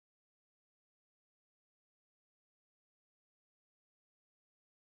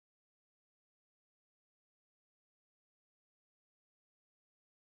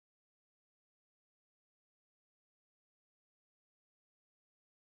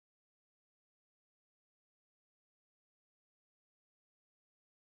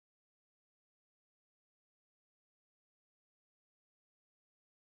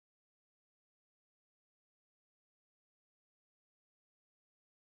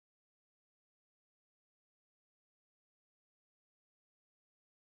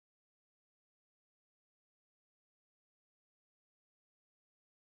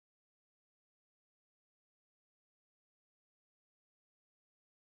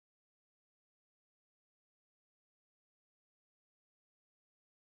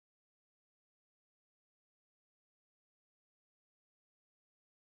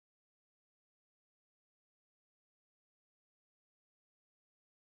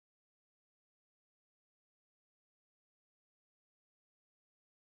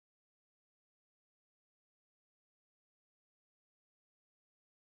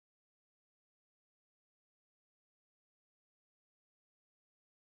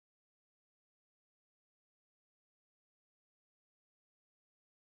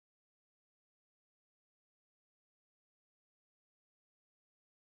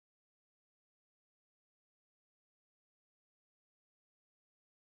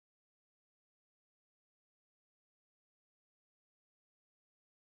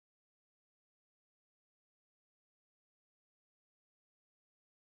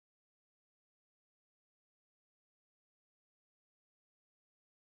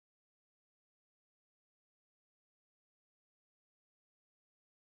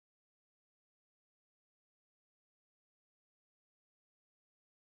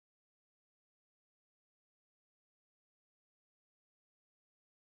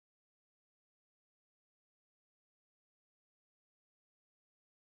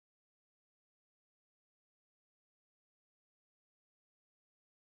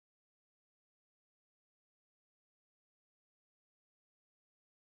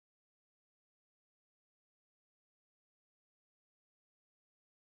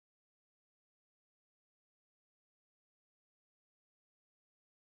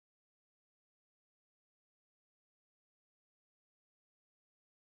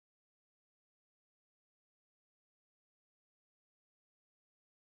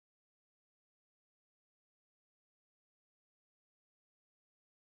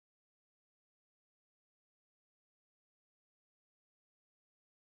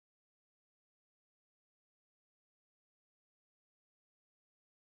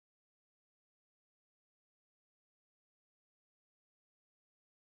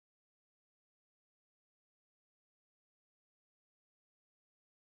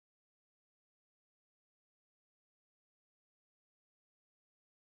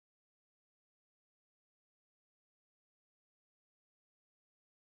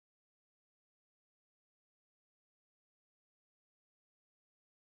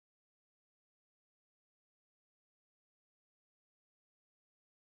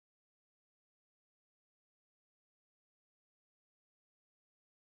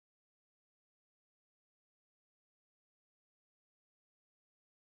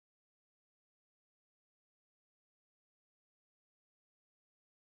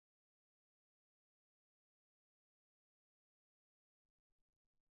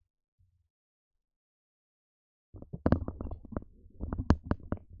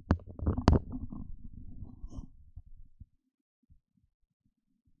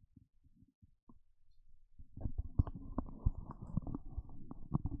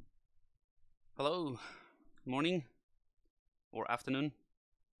Hello, morning or afternoon.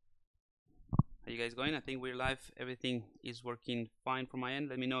 How you guys going? I think we're live. Everything is working fine from my end.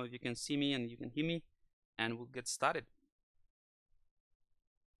 Let me know if you can see me and you can hear me, and we'll get started.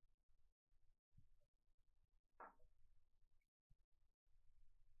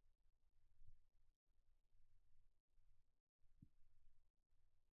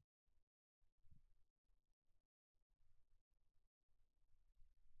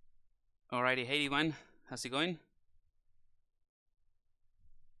 Alrighty, hey Ivan, how's it going?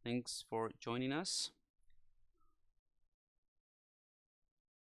 Thanks for joining us.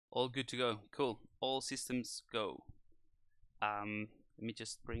 All good to go. Cool. All systems go. Let me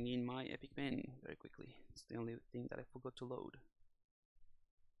just bring in my Epic Pen very quickly. It's the only thing that I forgot to load.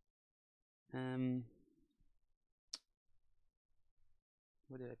 Where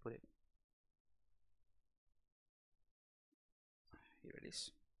did I put it? Here it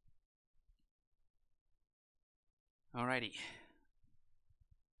is. Alrighty,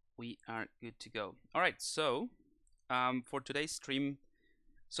 we are good to go. Alright, so for today's stream,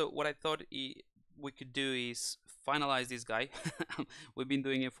 so what I thought we could do is finalize this guy. We've been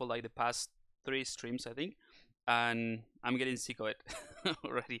doing it for like the past 3 streams, I think, and I'm getting sick of it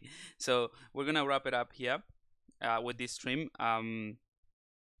already. So we're gonna wrap it up here with this stream. I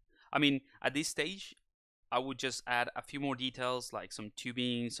mean, at this stage, I would just add a few more details, like some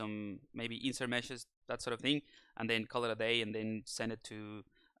tubing, some maybe insert meshes, that sort of thing, and then call it a day, and then send it to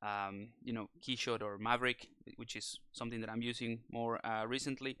Keyshot or Maverick, which is something that I'm using more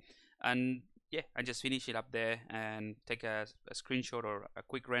recently. And yeah, I just finish it up there and take a screenshot or a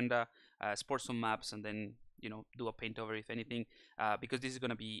quick render, export some maps, and then do a paint over if anything, because this is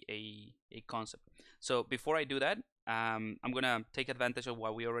going to be a concept. So before I do that, I'm going to take advantage of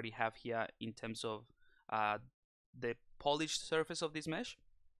what we already have here in terms of the polished surface of this mesh,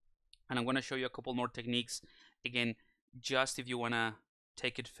 and I'm going to show you a couple more techniques, again, just if you want to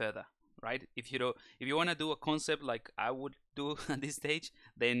take it further, right? If you want to do a concept like I would do at this stage,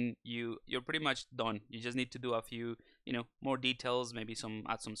 then you're pretty much done. You just need to do a few more details, maybe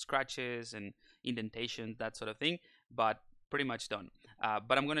add some scratches and indentation, that sort of thing, but pretty much done.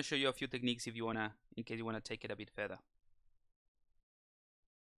 But I'm going to show you a few techniques in case you want to take it a bit further.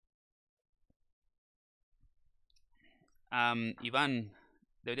 Iván,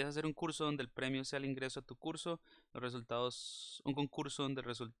 deberías hacer un curso donde el premio sea el ingreso a tu curso, los resultados, un concurso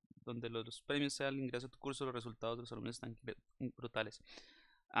donde los premios sean el ingreso a tu curso, los resultados de los alumnos están brutales.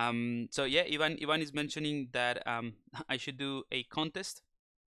 So yeah, Ivan is mentioning that I should do a contest,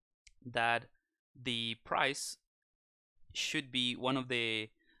 that the prize should be one of the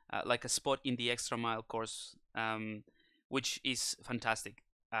like a spot in the Extra Mile course, which is fantastic.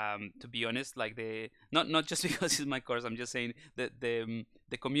 To be honest, like not just because it's my course, I'm just saying that the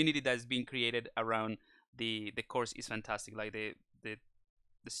community that's being created around the course is fantastic. Like the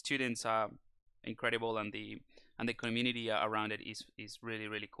students are incredible, and the community around it is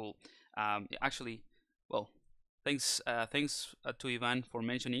really cool. Actually, well, thanks to Ivan for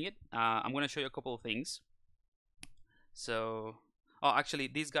mentioning it. I'm gonna show you a couple of things. So, actually,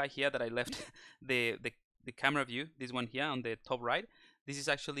 this guy here that I left the camera view, this one here on the top right, this is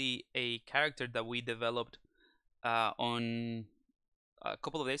actually a character that we developed on a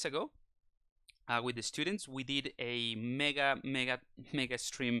couple of days ago with the students. We did a mega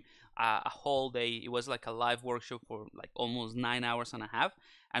stream, a whole day. It was like a live workshop for like almost 9 hours and a half,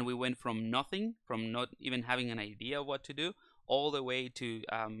 and we went from nothing, from not even having an idea of what to do, all the way to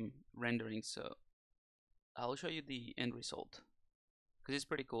rendering. So I'll show you the end result because it's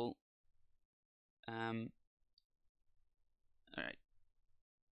pretty cool. All right.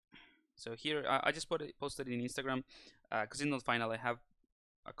 So here, I just posted it in Instagram because it's not final. I have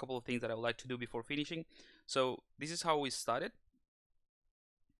a couple of things that I would like to do before finishing. So this is how we started.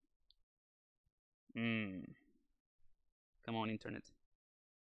 Come on, internet.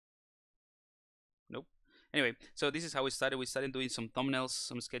 Nope. Anyway, so this is how we started. We started doing some thumbnails,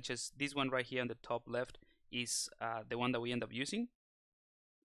 some sketches. This one right here on the top left is the one that we end up using.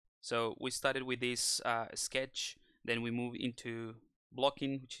 So we started with this sketch, then we moved into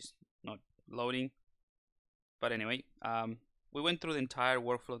blocking, which is not loading, but anyway, we went through the entire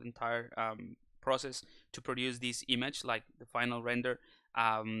workflow, the entire process to produce this image, like the final render,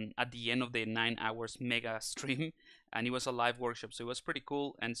 at the end of the 9 hours mega stream. And it was a live workshop, so it was pretty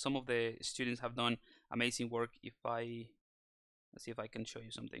cool, and some of the students have done amazing work. Let's see if I can show you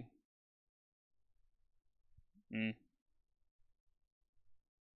something. I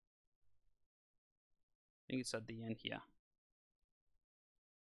think it's at the end here.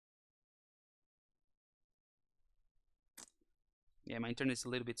 Yeah, my internet is a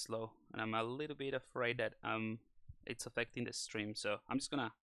little bit slow, and I'm a little bit afraid that it's affecting the stream. So I'm just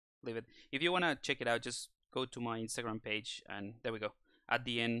gonna leave it. If you wanna check it out, just go to my Instagram page, and there we go. At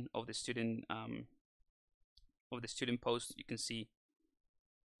the end of the student post, you can see.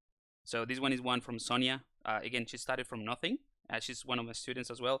 So this one is one from Sonia. Again, she started from nothing. She's one of my students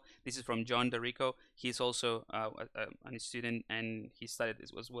as well. This is from John Derico. He's also a student, and he started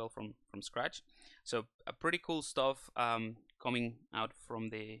this as well from scratch. So pretty cool stuff coming out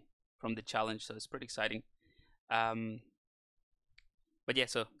from the challenge. So it's pretty exciting. But yeah,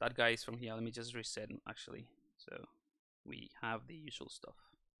 so that guy is from here. Let me just reset actually. So we have the usual stuff.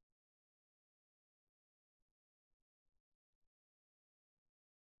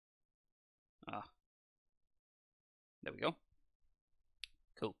 There we go.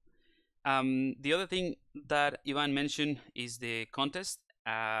 Cool. The other thing that Ivan mentioned is the contest,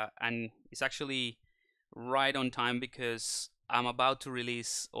 and it's actually right on time because I'm about to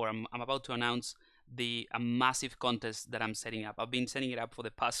release, or I'm about to announce a massive contest that I'm setting up. I've been setting it up for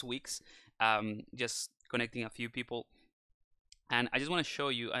the past weeks, just connecting a few people, and I just want to show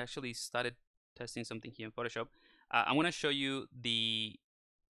you. I actually started testing something here in Photoshop. I want to show you the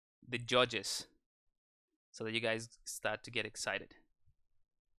judges, so that you guys start to get excited.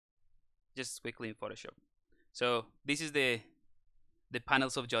 Just quickly in Photoshop. So this is the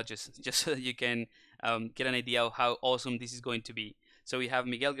panels of judges, just so that you can get an idea of how awesome this is going to be. So we have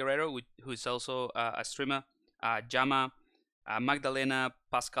Miguel Guerrero, who's also a streamer, Jama, Magdalena,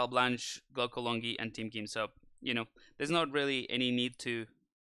 Pascal Blanche, Glauco Longi, and Tim Kim. So you know, there's not really any need to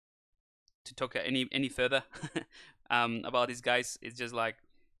talk any further about these guys. It's just like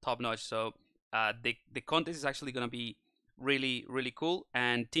top notch. So the contest is actually gonna be really cool.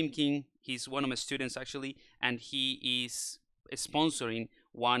 And Tim King, he's one of my students actually, and he is sponsoring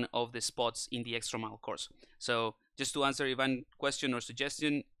one of the spots in the Extra Mile course. So just to answer Ivan's question or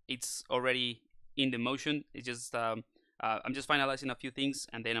suggestion, it's already in the motion. It's just I'm just finalizing a few things,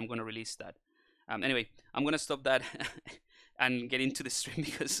 and then I'm gonna release that. Anyway, I'm gonna stop that and get into the stream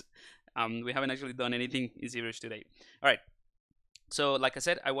because we haven't actually done anything in ZBrush today. All right. So like I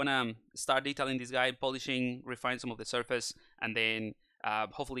said, I want to start detailing this guy, polishing, refine some of the surface, and then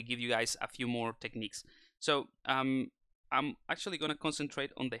hopefully give you guys a few more techniques. So I'm actually going to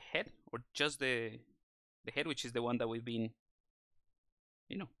concentrate on the head, or just the head, which is the one that we've been,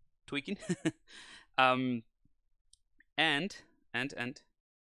 you know, tweaking. and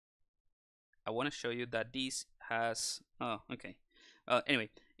I want to show you that this has, oh, okay. Anyway,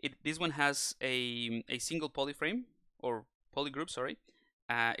 this one has a single polyframe, or polygroup, sorry,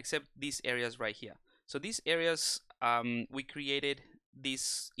 except these areas right here. So these areas, we created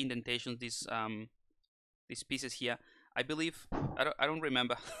these indentations, these pieces here. I believe, I don't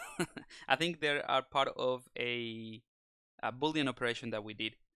remember. I think they are part of a Boolean operation that we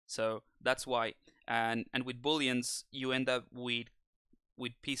did. So that's why. And with Booleans, you end up with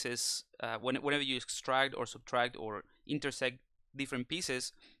pieces. Whenever you extract or subtract or intersect different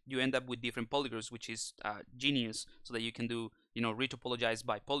pieces, you end up with different polygroups, which is genius, so that you can do, you know, retopologize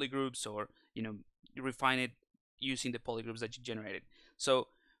by polygroups, or, you know, refine it using the polygroups that you generated. So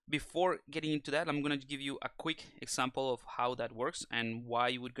before getting into that, I'm gonna give you a quick example of how that works and why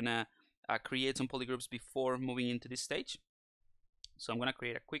you would gonna create some polygroups before moving into this stage. So I'm gonna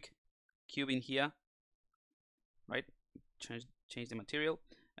create a quick cube in here, right? Change the material,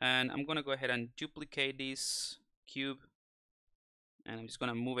 and I'm gonna go ahead and duplicate this cube, and I'm just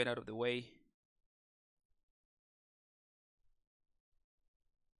gonna move it out of the way.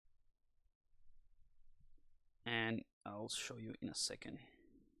 And I'll show you in a second.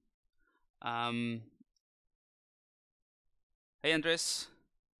 Hey Andres,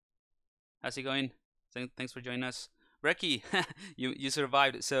 how's it going? Thanks for joining us. Brecky, you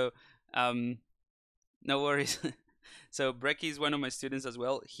survived, so no worries. So Brecky is one of my students as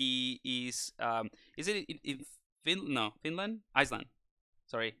well. He is it in Finland? Iceland.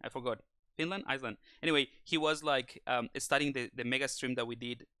 Sorry, I forgot. Finland, Iceland. Anyway, he was like studying the mega stream that we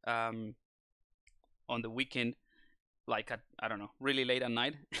did on the weekend, like at, I don't know, really late at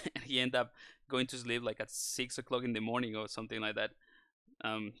night. He ended up going to sleep like at 6 o'clock in the morning or something like that.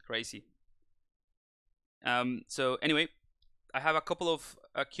 Crazy. So anyway, I have a couple of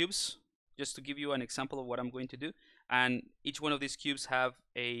cubes just to give you an example of what I'm going to do, and each one of these cubes have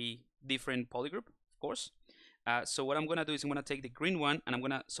a different polygroup, of course. So what I'm gonna do is I'm gonna take the green one and I'm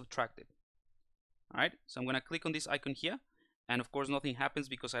gonna subtract it. All right, so I'm gonna click on this icon here, and of course nothing happens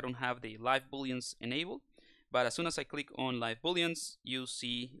because I don't have the live booleans enabled. But as soon as I click on live booleans, you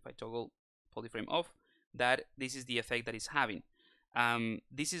see, if I toggle polyframe off, that this is the effect that it's having.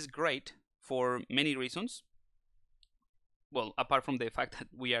 This is great for many reasons. well, apart from the fact that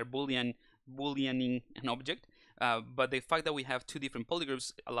we are booleaning an object, but the fact that we have two different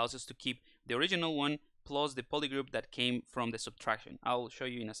polygroups allows us to keep the original one plus the polygroup that came from the subtraction. I'll show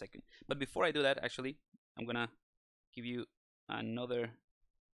you in a second. But before I do that, actually, I'm gonna give you another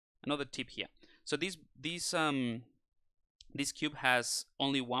tip here. So this cube has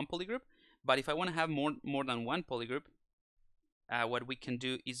only one polygroup, but if I want to have more than one polygroup, what we can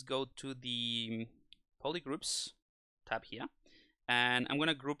do is go to the polygroups tab here, and I'm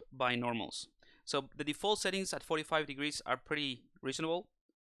gonna group by normals. So the default settings at 45 degrees are pretty reasonable,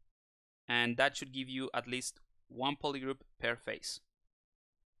 and that should give you at least one polygroup per face.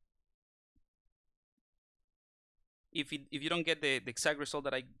 If you don't get the exact result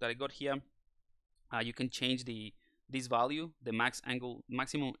that I got here, you can change this value, the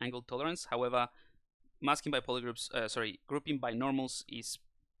maximum angle tolerance. However, masking by polygroups, grouping by normals is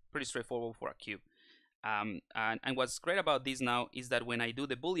pretty straightforward for a cube. And what's great about this now is that when I do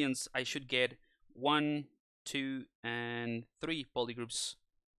the booleans, I should get 1, 2, and 3 polygroups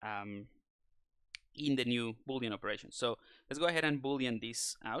in the new boolean operation. So let's go ahead and boolean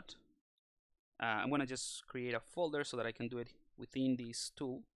this out. I'm gonna just create a folder so that I can do it within this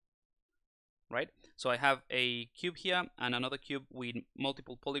tool, right? So I have a cube here and another cube with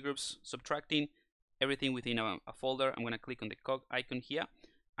multiple polygroups, subtracting everything within a folder. I'm gonna click on the cog icon here,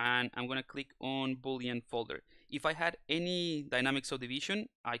 and I'm gonna click on boolean folder. If I had any dynamic subdivision,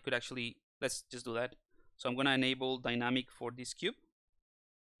 I could actually, let's just do that. So I'm gonna enable dynamic for this cube,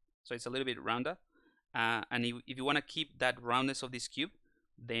 so it's a little bit rounder. And if you wanna keep that roundness of this cube,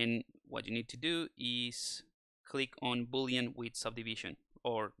 then what you need to do is click on boolean with subdivision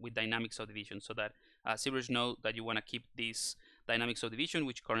or with dynamic subdivision, so that ZBrush knows that you want to keep this dynamic subdivision,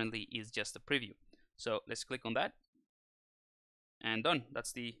 which currently is just a preview. So let's click on that, and done.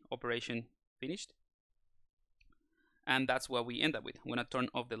 That's the operation finished, and that's what we end up with. I'm gonna turn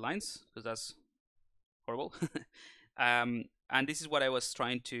off the lines because that's horrible. And this is what I was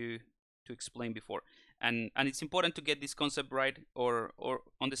trying to explain before. And it's important to get this concept right, or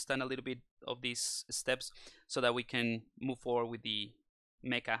understand a little bit of these steps, so that we can move forward with the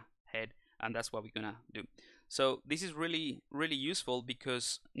mecha head, and that's what we're gonna do. So this is really useful,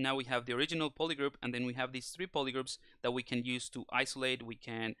 because now we have the original polygroup, and then we have these 3 polygroups that we can use to isolate. We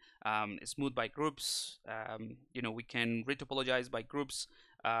can smooth by groups, you know, we can retopologize by groups,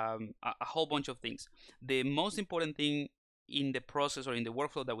 a whole bunch of things. The most important thing in the process or in the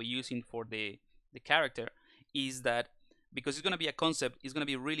workflow that we're using for the character is that, because it's going to be a concept, it's going to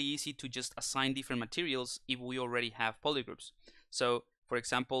be really easy to just assign different materials if we already have polygroups. So for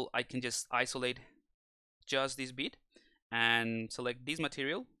example, I can just isolate just this bit and select this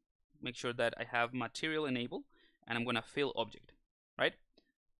material, make sure that I have material enabled, and I'm going to fill object, right?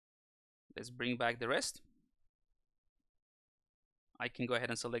 Let's bring back the rest. I can go ahead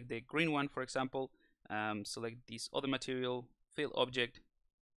and select the green one, for example, select this other material, fill object,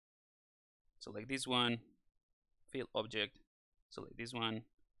 select this one, fill object, select this one,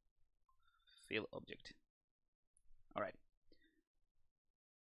 fill object. All right.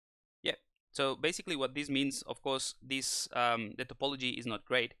 Yeah. So basically, what this means, of course, this the topology is not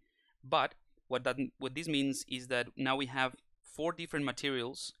great, but what this means is that now we have 4 different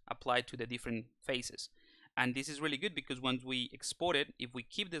materials applied to the different faces. And this is really good, because once we export it, if we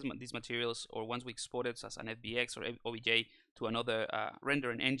keep these materials, or once we export it as an FBX or OBJ to another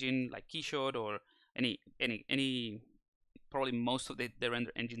rendering engine like Keyshot or any probably most of the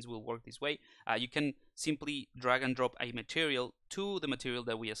render engines will work this way, you can simply drag and drop a material to the material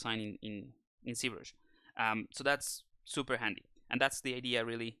that we assign in ZBrush. So that's super handy, and that's the idea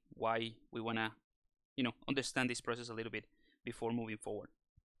really why we want to, you know, understand this process a little bit before moving forward.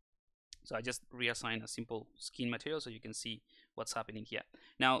 So I just reassign a simple skin material so you can see what's happening here.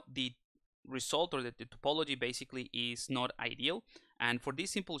 Now the result, or the topology, basically is not ideal, and for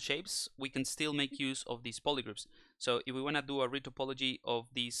these simple shapes we can still make use of these polygroups. So if we want to do a retopology of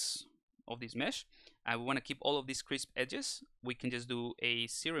this mesh, and we want to keep all of these crisp edges, we can just do a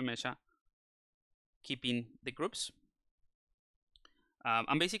zero mesha, keeping the groups.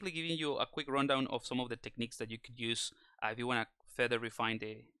 I'm basically giving you a quick rundown of some of the techniques that you could use if you want to further refine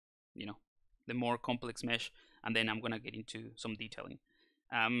the more complex mesh, and then I'm gonna get into some detailing.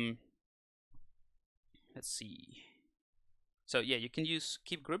 Let's see. So yeah, you can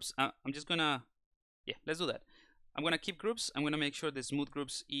keep groups. I'm just gonna, yeah, let's do that. I'm gonna keep groups. I'm gonna make sure the smooth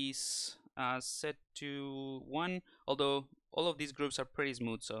groups is set to 1, although all of these groups are pretty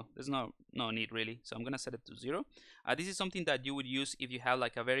smooth, so there's no need really. So I'm gonna set it to 0. This is something that you would use if you have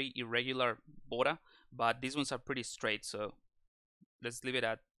like a very irregular border, but these ones are pretty straight, so let's leave it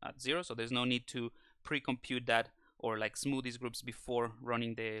at 0. So there's no need to pre-compute that or like smooth these groups before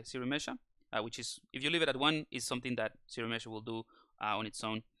running the ZBrush, which is, if you leave it at 1, is something that ZBrush will do on its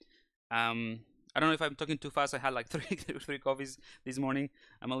own. I don't know if I'm talking too fast. I had like three coffees this morning.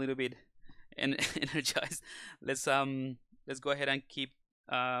 I'm a little bit energized. Let's go ahead and keep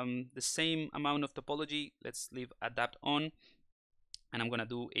the same amount of topology. Let's leave adapt on, and I'm gonna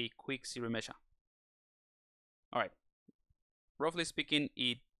do a quick ZBrush. All right. Roughly speaking,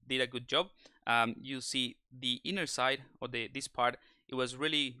 it did a good job. You see the inner side, or this part, it was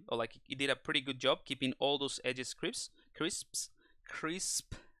really, or like, it did a pretty good job keeping all those edges crisp.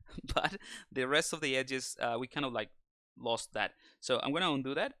 But the rest of the edges, we kind of like lost that. So I'm gonna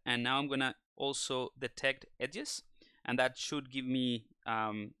undo that, and now I'm gonna also detect edges, and that should give me,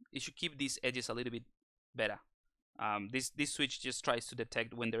 it should keep these edges a little bit better. This switch just tries to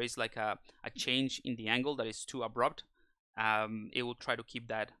detect when there is like a change in the angle that is too abrupt. It will try to keep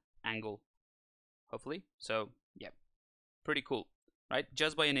that angle, hopefully. So yeah, pretty cool, right?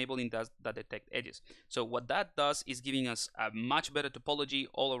 Just by enabling that detect edges. So what that does is giving us a much better topology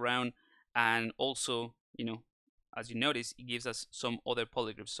all around, and also, you know, as you notice, it gives us some other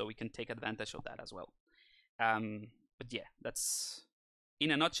polygroups, so we can take advantage of that as well. But yeah, that's,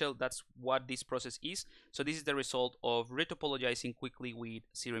 in a nutshell, that's what this process is. So this is the result of retopologizing quickly with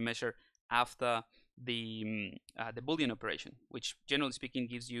ZBrush after the Boolean operation, which generally speaking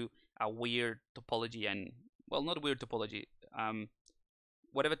gives you a weird topology, and, well, not weird topology,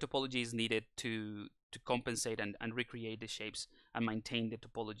 whatever topology is needed to compensate and recreate the shapes and maintain the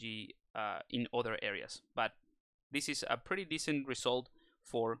topology in other areas. But this is a pretty decent result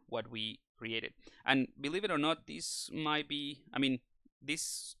for what we created. And believe it or not, this might be, I mean,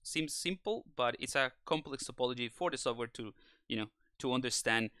 this seems simple, but it's a complex topology for the software to, you know, to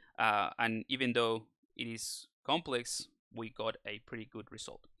understand. And even though it is complex, we got a pretty good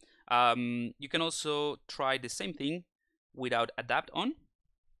result. You can also try the same thing without adapt on.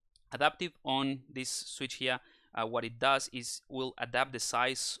 Adaptive on, this switch here, what it does is will adapt the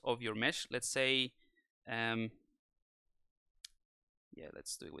size of your mesh. Let's say, yeah,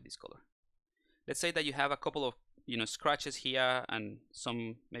 let's do it with this color. Let's say that you have a couple of, you know, scratches here, and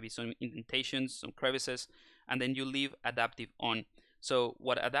maybe some indentations, some crevices, and then you leave adaptive on. So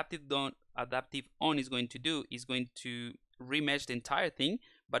what adaptive on is going to do is going to remesh the entire thing,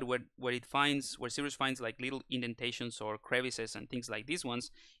 but where ZBrush finds like little indentations or crevices and things like these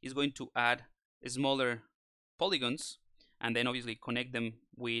ones, is going to add smaller polygons, and then obviously connect them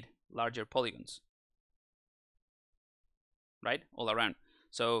with larger polygons, right, all around.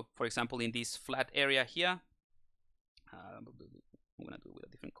 So for example, in this flat area here, I'm gonna do it with a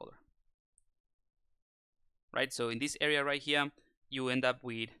different color, right? So in this area right here, you end up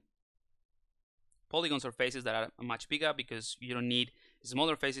with polygons or faces that are much bigger, because you don't need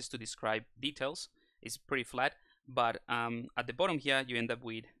smaller faces to describe details. It's pretty flat. But at the bottom here, you end up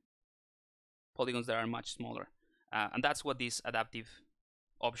with polygons that are much smaller, and that's what this adaptive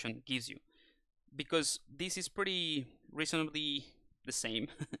option gives you, because this is pretty reasonably the same.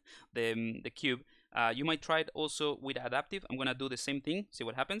 the cube, you might try it also with adaptive. I'm gonna do the same thing, see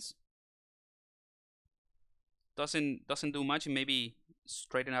what happens. Doesn't do much. Maybe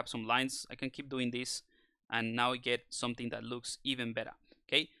straighten up some lines. I can keep doing this, and now I get something that looks even better.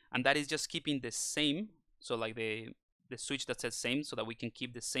 Okay, and that is just keeping the same, so like the switch that says same, so that we can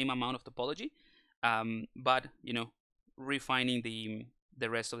keep the same amount of topology, but, you know, refining the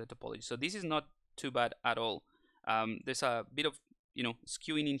rest of the topology. So this is not too bad at all. There's a bit of, you know,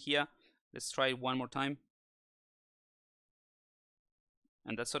 skewing in here. Let's try it one more time,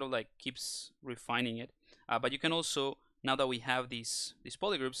 and that sort of like keeps refining it. But you can also, now that we have these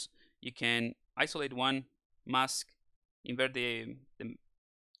polygroups, you can isolate one, mask, invert the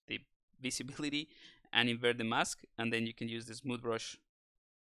visibility, and invert the mask, and then you can use the smooth brush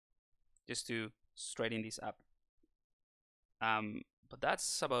just to straighten this up. But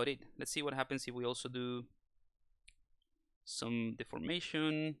that's about it. Let's see what happens if we also do some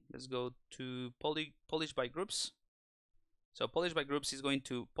deformation. Let's go to polish by groups. So polish by groups is going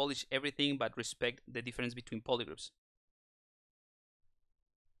to polish everything but respect the difference between polygroups.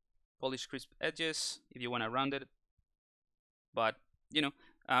 Polish crisp edges if you want to round it, but, you know,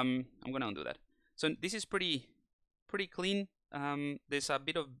 I'm gonna undo that. So this is pretty clean. There's a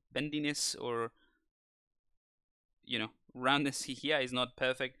bit of bendiness, or, you know, roundness here is not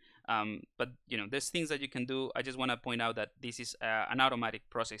perfect, but, you know, there's things that you can do. I just want to point out that this is an automatic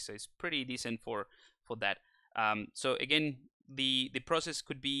process, so it's pretty decent for that. So again, the process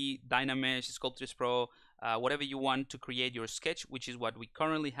could be Dynamesh, Sculptris Pro, whatever you want to create your sketch, which is what we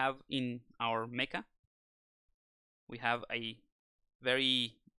currently have in our mecha. We have a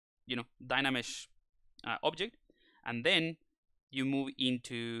very, you know, Dynamesh object, and then you move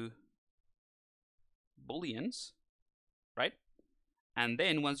into booleans, right? And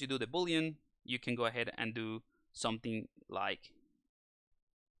then once you do the boolean, you can go ahead and do something like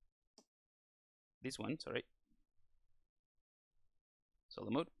this one, sorry, solo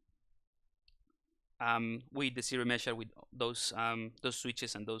mode, with the zero measure, with those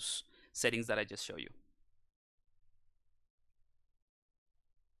switches and those settings that I just showed you.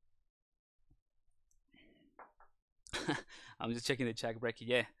 I'm just checking the chat bracket.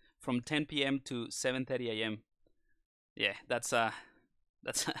 Yeah, from 10 p.m. to 7:30 a.m. Yeah, that's an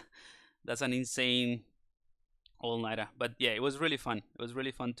insane all-nighter. But yeah, it was really fun. It was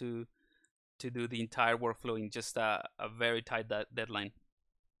really fun to do the entire workflow in just a very tight deadline.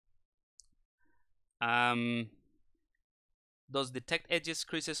 Does detect edges,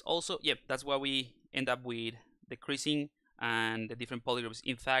 creases also? Yep, that's why we end up with the creasing and the different polygroups.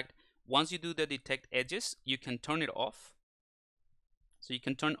 In fact, once you do the detect edges, you can turn it off. So you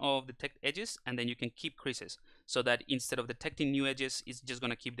can turn off detect edges, and then you can keep creases, so that instead of detecting new edges, it's just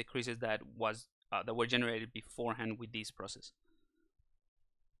gonna keep the creases that were generated beforehand with this process.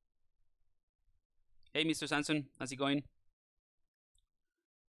 Hey, Mr. Sanson, how's it going?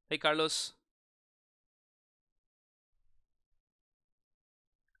 Hey, Carlos.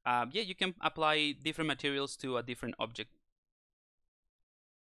 Yeah, you can apply different materials to a different object.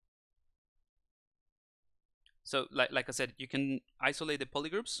 So like I said, you can isolate the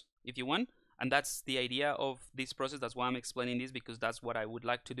polygroups if you want, and that's the idea of this process. That's why I'm explaining this, because that's what I would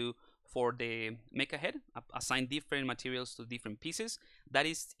like to do for the make ahead, assign different materials to different pieces. That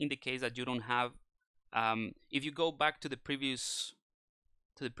is in the case that you don't have, if you go back to the previous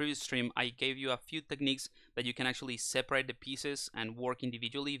stream, I gave you a few techniques that you can actually separate the pieces and work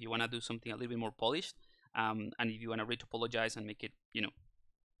individually if you want to do something a little bit more polished, and if you want to retopologize and make it, you know,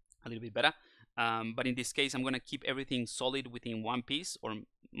 a little bit better. But in this case, I'm going to keep everything solid within one piece, or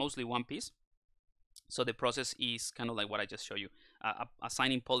mostly one piece. So the process is kind of like what I just showed you,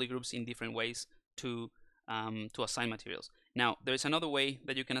 assigning polygroups in different ways to assign materials. Now, there's another way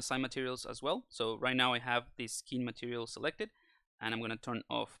that you can assign materials as well. So right now I have this skin material selected, and I'm going to turn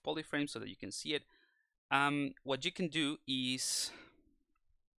off polyframe so that you can see it. What you can do is,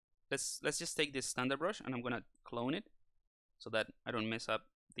 let's just take this standard brush, and I'm going to clone it so that I don't mess up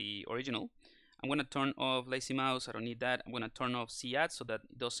the original. I'm going to turn off lazy mouse. I don't need that. I'm going to turn off CAD so that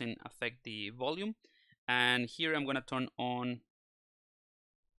it doesn't affect the volume. And here I'm going to turn on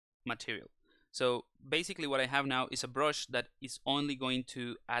material. So basically what I have now is a brush that is only going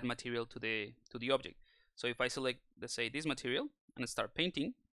to add material to the object. So if I select, let's say, this material and start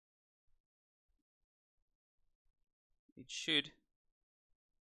painting, it should,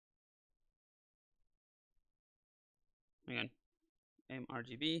 hang on,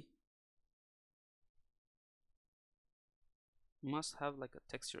 mRGB, must have like a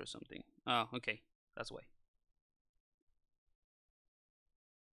texture or something. Oh, okay, that's why.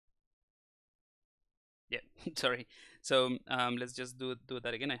 Yeah, sorry. So let's just do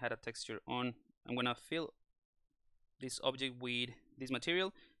that again. I had a texture on. I'm gonna fill this object with this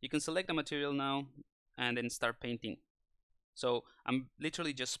material. You can select the material now and then start painting. So I'm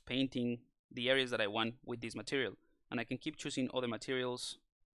literally just painting the areas that I want with this material, and I can keep choosing other materials,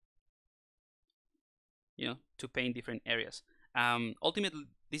 you know, to paint different areas. Ultimately,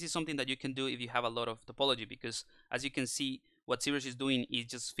 this is something that you can do if you have a lot of topology, because as you can see, what ZBrush is doing is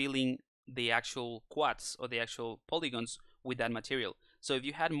just filling the actual quads or the actual polygons with that material. So if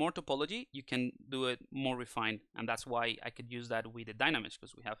you had more topology, you can do it more refined, and that's why I could use that with the Dynamesh,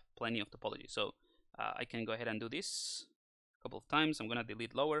 because we have plenty of topology. So I can go ahead and do this a couple of times. I'm gonna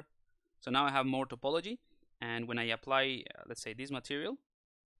delete lower. So now I have more topology, and when I apply, let's say, this material,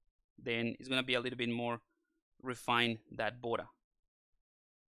 then it's gonna be a little bit more refined, that border.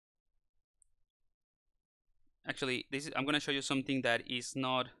 Actually, I'm gonna show you something that is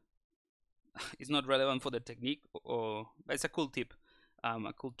not relevant for the technique, but it's a cool tip,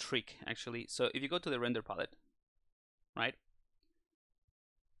 a cool trick actually. So if you go to the render palette, right?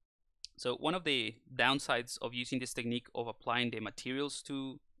 So one of the downsides of using this technique of applying the materials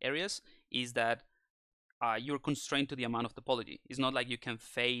to areas is that you're constrained to the amount of topology. It's not like you can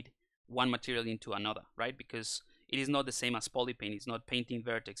fade one material into another, right? Because it is not the same as polypaint. It's not painting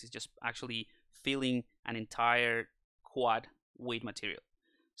vertex. It's just actually filling an entire quad with material.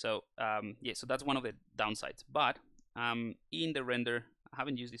 So yeah, so that's one of the downsides. But in the render, I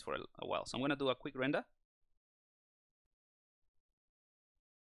haven't used this for a while, so I'm gonna do a quick render.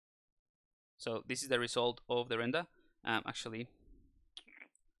 So this is the result of the render. Actually,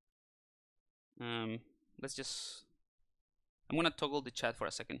 let's just, I'm gonna toggle the chat for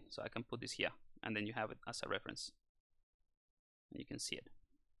a second so I can put this here, and then you have it as a reference. and you can see it.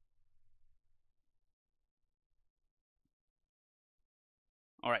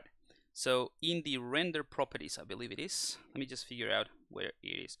 All right, so in the render properties, I believe it is. Let me just figure out where it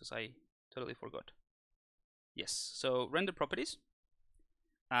is because I totally forgot. Yes, so render properties.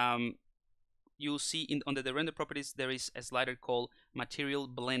 You'll see under the render properties there is a slider called material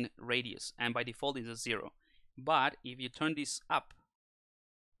blend radius, and by default it's a 0. But if you turn this up,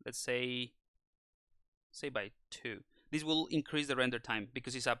 let's say by 2, this will increase the render time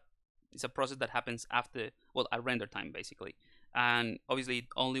because it's a process that happens after, well, a render time basically. And obviously it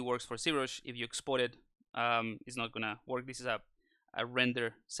only works for ZBrush. If you export it, it's not gonna work. This is a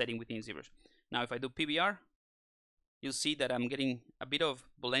render setting within ZBrush. Now if I do PBR, you'll see that I'm getting a bit of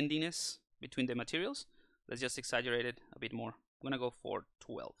blendiness between the materials. Let's just exaggerate it a bit more. I'm gonna go for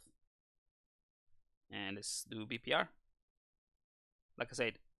 12. And let's do BPR. Like I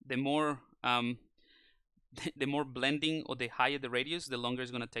said, the more the more blending or the higher the radius, the longer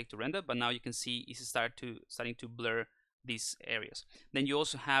it's gonna take to render. But now you can see it's starting to blur these areas. Then you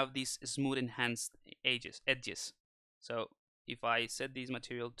also have these smooth enhanced edges. So if I set this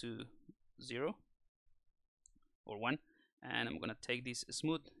material to 0 or 1, and I'm gonna take these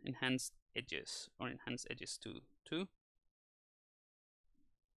smooth enhanced edges to 2,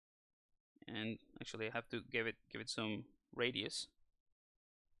 and actually I have to give it some radius.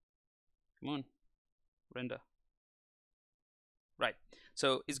 Come on, render. Right,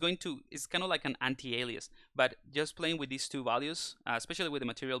 so it's kind of like an anti-alias, but just playing with these two values, especially with the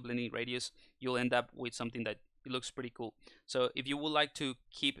material blending radius, you'll end up with something that it looks pretty cool. So if you would like to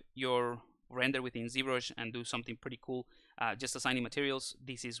keep your render within ZBrush and do something pretty cool, just assigning materials,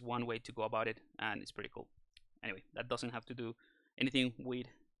 this is one way to go about it, and it's pretty cool. Anyway, that doesn't have to do anything with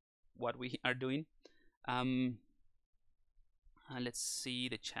what we are doing. Let's see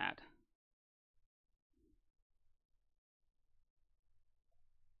the chat.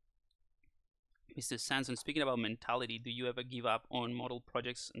 Mr. Sanson, speaking about mentality, do you ever give up on model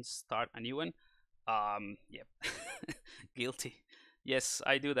projects and start a new one? Yep. Guilty. Yes,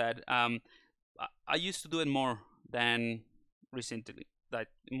 I do that. I used to do it more than recently,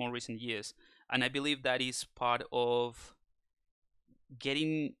 more recent years, and I believe that is part of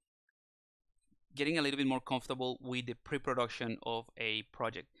getting a little bit more comfortable with the pre-production of a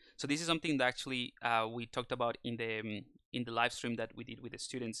project. So this is something that actually we talked about in the live stream that we did with the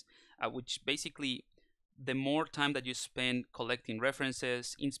students, which basically the more time that you spend collecting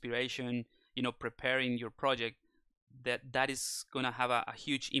references, inspiration, preparing your project, that is going to have a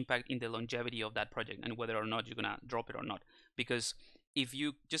huge impact in the longevity of that project and whether or not you're going to drop it or not. Because if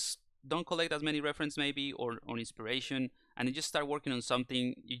you just don't collect as many references maybe or inspiration and you just start working on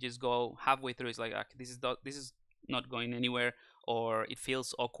something, you just go halfway through, it's like, this is not going anywhere, or it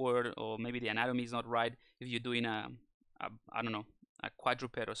feels awkward, or maybe the anatomy is not right if you're doing I don't know, a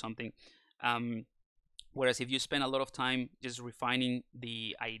quadruped or something. Whereas if you spend a lot of time just refining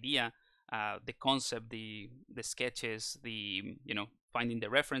the idea, the concept, the sketches, finding the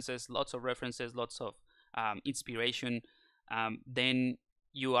references, lots of inspiration, then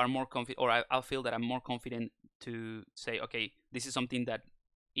you are more confident, or I'll feel that I'm more confident to say, okay, this is something that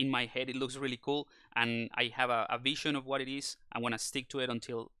in my head it looks really cool, and I have a vision of what it is. I want to stick to it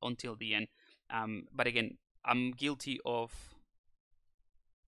until the end. But again, I'm guilty of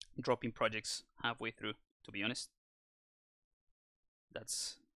dropping projects halfway through, to be honest.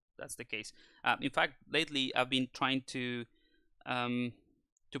 That's the case. In fact, lately I've been trying to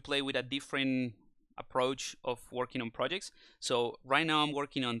play with a different approach of working on projects. So right now I'm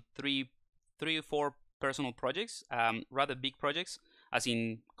working on three or four personal projects, rather big projects, as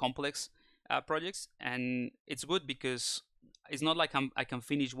in complex projects, and it's good because it's not like I can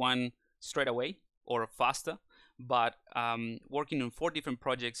finish one straight away or faster, but working on 4 different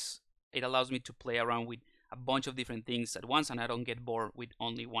projects, it allows me to play around with a bunch of different things at once, and I don't get bored with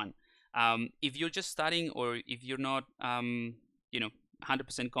only one. If you're just starting, or if you're not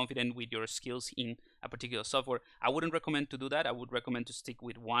 100% confident with your skills in a particular software, I wouldn't recommend to do that. I would recommend to stick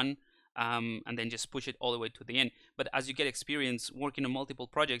with one, and then just push it all the way to the end. But as you get experience, working on multiple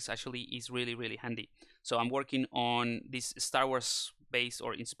projects actually is really, really handy. So I'm working on this Star Wars based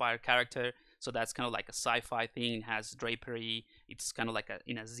or inspired character. So that's kind of like a sci-fi thing. It has drapery. It's kind of like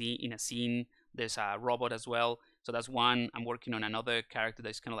in a scene. There's a robot as well. So that's one. I'm working on another character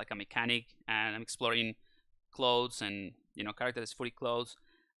that's kind of like a mechanic, and I'm exploring clothes and character that's fully clothes.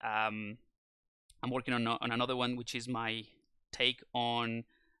 I'm working on another one, which is my take on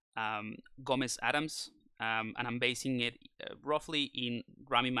Gomez Adams, and I'm basing it roughly in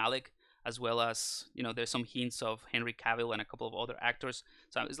Rami Malek, as well as there's some hints of Henry Cavill and a couple of other actors.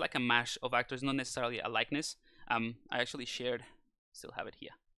 So it's like a mash of actors, not necessarily a likeness. I actually shared still have it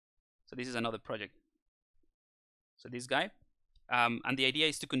here. So this is another project. So this guy, and the idea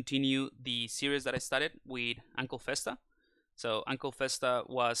is to continue the series that I started with Uncle Festa. So Uncle Festa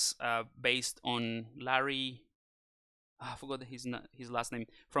was based on Larry, I forgot his last name,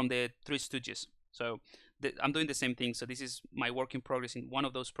 from the Three Stooges. So I'm doing the same thing. So this is my work in progress in one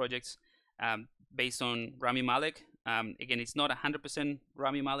of those projects, based on Rami Malek. Again, it's not 100%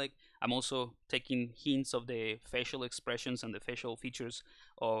 Rami Malek. I'm also taking hints of the facial expressions and the facial features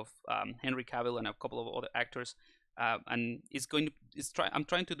of Henry Cavill and a couple of other actors. And I'm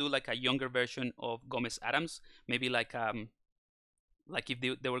trying to do like a younger version of Gomez Adams, maybe like if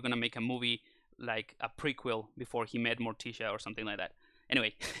they were gonna make a movie, like a prequel before he met Morticia or something like that.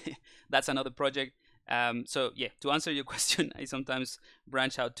 Anyway, that's another project. So yeah, to answer your question, I sometimes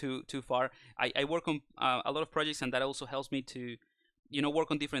branch out too far. I work on a lot of projects, and that also helps me to,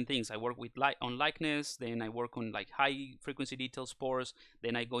 work on different things. I work with on likeness, then I work on like high frequency detail spores,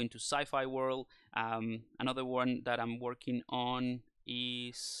 then I go into sci-fi world. Another one that I'm working on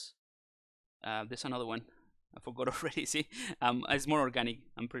is there's another one I forgot already. See, it's more organic,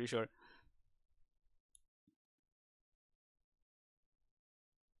 I'm pretty sure.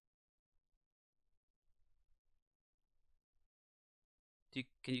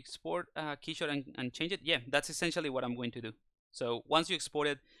 Can you export Keyshot and change it? Yeah, that's essentially what I'm going to do. So once you export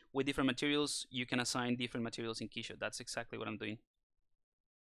it with different materials, you can assign different materials in Keyshot. That's exactly what I'm doing.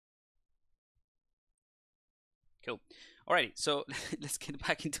 Cool. Alrighty, so let's get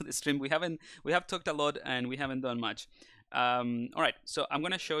back into the stream. We have talked a lot and we haven't done much. Alright, so I'm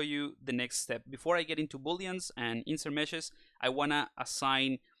gonna show you the next step. Before I get into booleans and insert meshes, I wanna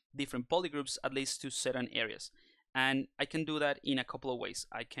assign different polygroups at least to certain areas. And I can do that in a couple of ways.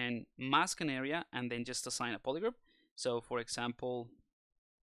 I can mask an area and then just assign a polygroup. So for example,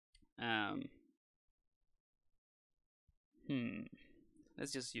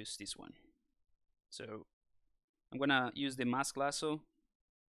 let's just use this one. So I'm gonna use the mask lasso,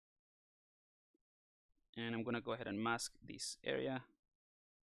 and I'm gonna go ahead and mask this area,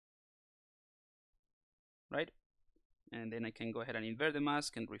 right? And then I can go ahead and invert the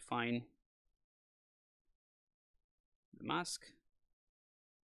mask and refine the mask.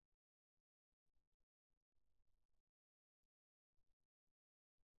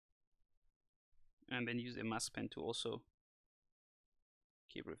 And then use the mask pen to also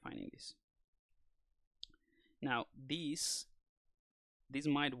keep refining this. Now this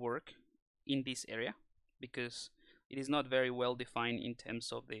might work in this area because it is not very well defined in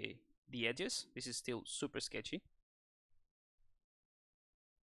terms of the edges. This is still super sketchy.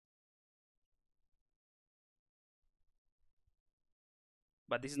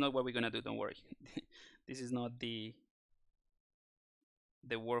 But this is not what we're gonna do, don't worry. This is not the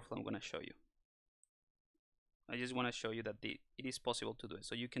workflow I'm gonna show you. I just want to show you that it is possible to do it.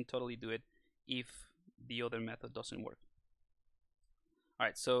 So you can totally do it if the other method doesn't work.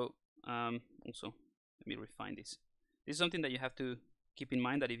 Alright, so also let me refine this. This is something that you have to keep in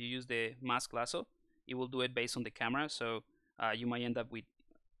mind, that if you use the mask lasso, it will do it based on the camera. So you might end up with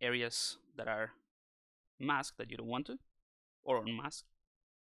areas that are masked that you don't want to, or unmasked.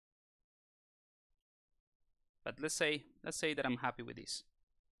 But let's say that I'm happy with this,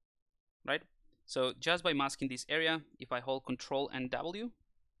 right? So just by masking this area, if I hold Control and W,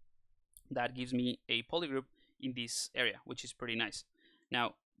 that gives me a polygroup in this area, which is pretty nice.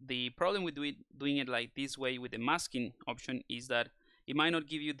 Now, the problem with doing it like this way with the masking option is that it might not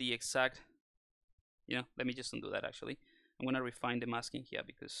give you the exact, let me just undo that actually. I'm gonna refine the masking here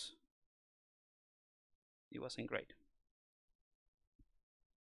because it wasn't great.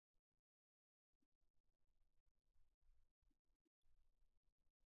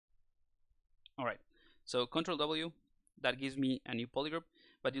 Alright, so Control W, that gives me a new polygroup,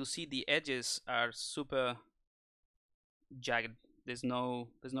 but you'll see the edges are super jagged. There's not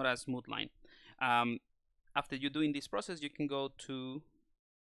a smooth line. After you're doing this process, you can go to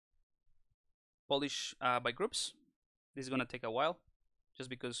polish by groups. This is gonna take a while, just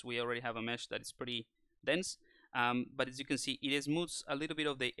because we already have a mesh that is pretty dense. But as you can see, it smooths a little bit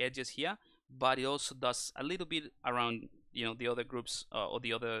of the edges here, but it also does a little bit around, the other groups or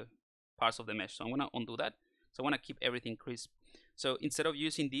the other parts of the mesh. So I'm gonna undo that. So I wanna keep everything crisp. So instead of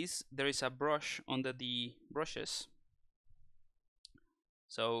using this, there is a brush under the brushes.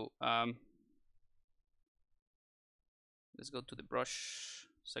 So let's go to the brush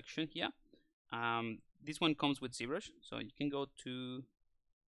section here. This one comes with ZBrush, so you can go to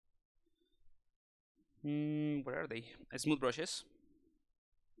where are they? Smooth brushes.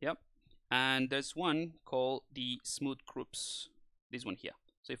 Yep. And there's one called the smooth groups. This one here.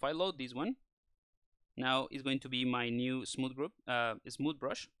 So if I load this one, now is going to be my new smooth group, smooth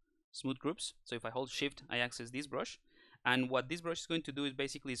brush, smooth groups. So if I hold shift, I access this brush. And what this brush is going to do is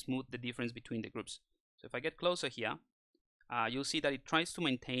basically smooth the difference between the groups. So if I get closer here, you'll see that it tries to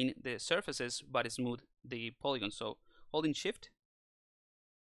maintain the surfaces, but smooth the polygons. So holding shift,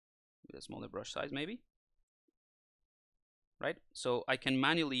 with a smaller brush size maybe, right? So I can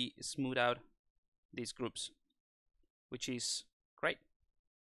manually smooth out these groups, which is great.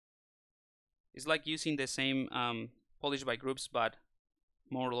 It's like using the same polish by groups, but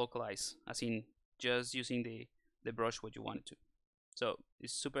more localized, as in just using the brush what you wanted to. So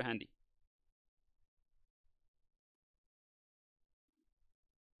it's super handy.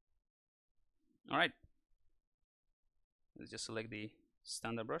 All right, let's just select the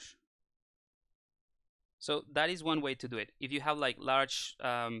standard brush. So that is one way to do it. If you have like large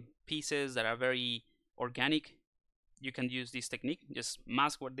pieces that are very organic, you can use this technique. Just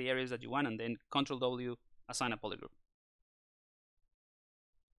mask what the areas that you want, and then Control W, assign a polygroup.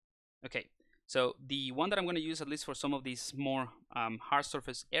 Okay, so the one that I'm going to use, at least for some of these more hard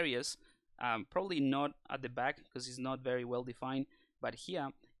surface areas, probably not at the back because it's not very well defined, but here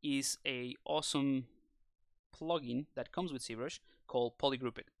is a awesome plugin that comes with ZBrush called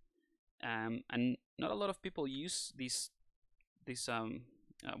Polygroup it. And not a lot of people use this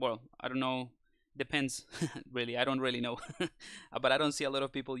well, I don't know, depends really, I don't really know but I don't see a lot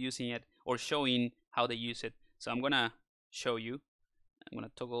of people using it or showing how they use it. So I'm gonna show you. I'm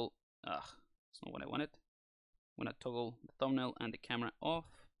gonna toggle, it's not what I wanted. I'm gonna toggle the thumbnail and the camera off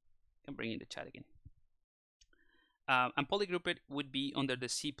and bring in the chat again. And Polygroup it would be under the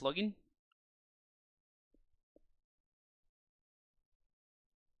C plugin.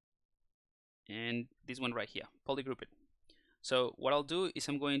 And this one right here, Polygroup it. So what I'll do is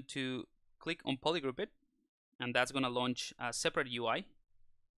I'm going to click on Polygroup it, and that's going to launch a separate UI.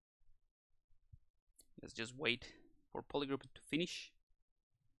 Let's just wait for Polygroup it to finish.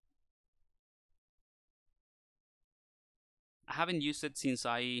 I haven't used it since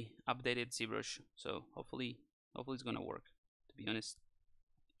I updated ZBrush, so hopefully it's going to work. To be honest,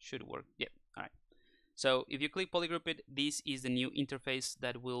 should work. Yep. All right. So if you click Polygroup it, this is the new interface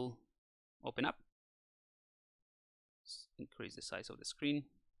that will open up. Let's increase the size of the screen.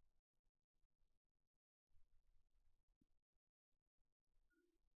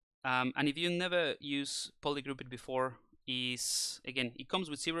 And if you never use Polygroup it before, again, it comes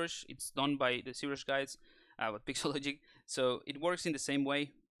with ZBrush. It's done by the ZBrush guys with Pixologic, so it works in the same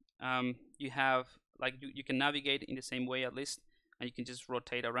way. You have like you can navigate in the same way at least, and you can just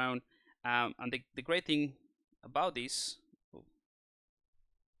rotate around. And the great thing about this,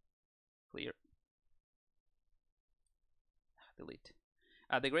 clear, delete.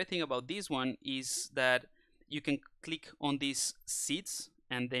 The great thing about this one is that you can click on these seeds,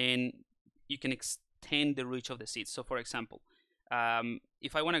 and then you can extend the reach of the seeds. So for example,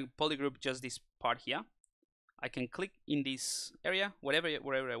 if I want to polygroup just this part here, I can click in this area, wherever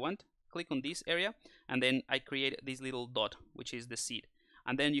I want, click on this area, and then I create this little dot, which is the seed.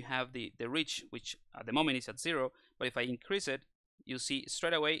 And then you have the reach, which at the moment is at 0, but if I increase it, you'll see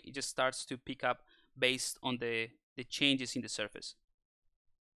straight away it just starts to pick up based on the changes in the surface.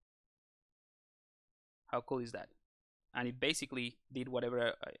 How cool is that? And it basically did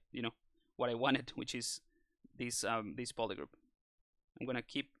whatever what I wanted, which is this polygroup. I'm gonna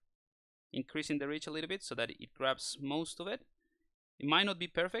keep increasing the reach a little bit so that it grabs most of it. It might not be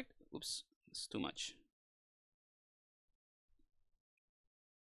perfect. Oops, it's too much.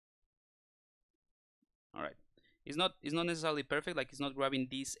 All right, it's not necessarily perfect, like it's not grabbing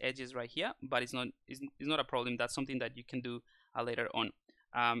these edges right here, but it's not a problem. That's something that you can do later on.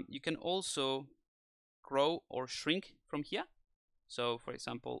 You can also grow or shrink from here. So for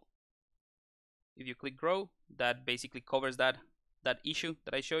example, if you click grow, that basically covers that issue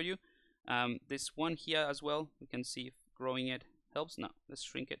that I showed you. This one here as well, we can see if growing it helps. No, let's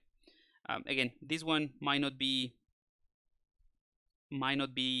shrink it. Again, this one might be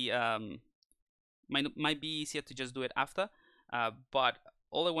easier to just do it after, but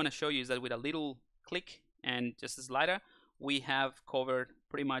all I want to show you is that with a little click and just a slider, we have covered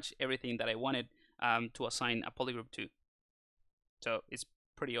pretty much everything that I wanted to assign a polygroup to. So it's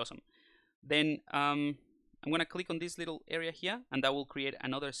pretty awesome. Then I'm gonna click on this little area here, and that will create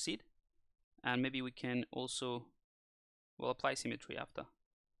another seed. And maybe we can also, we'll apply symmetry after.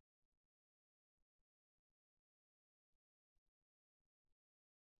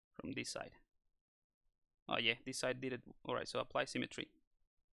 From this side. Oh yeah, this side did it. All right, so apply symmetry.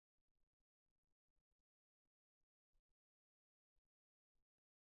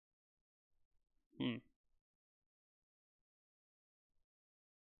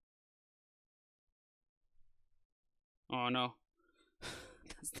 Oh no,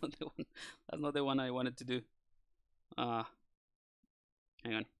 that's not the one. That's not the one I wanted to do. Hang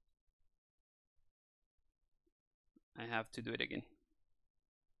on. I have to do it again.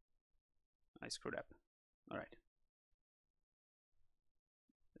 I screwed up. All right.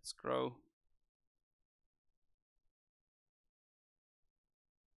 Let's grow.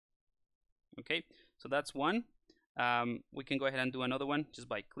 Okay, so that's one. We can go ahead and do another one just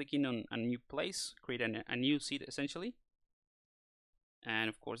by clicking on a new place, create a new seed essentially. And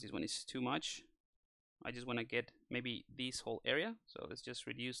of course, this one is too much. I just want to get maybe this whole area. So let's just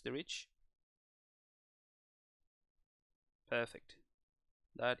reduce the reach. Perfect.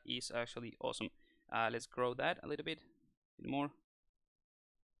 That is actually awesome. Let's grow that a little bit more.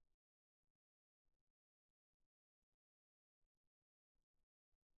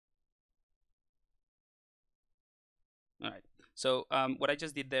 All right. So what I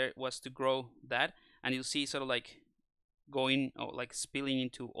just did there was to grow that, and you'll see sort of like going or like spilling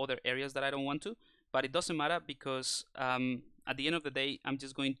into other areas that I don't want to, but it doesn't matter because at the end of the day, I'm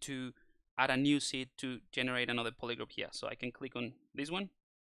just going to add a new seed to generate another polygroup here. So I can click on this one,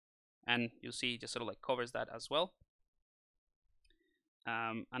 and you'll see it just sort of like covers that as well.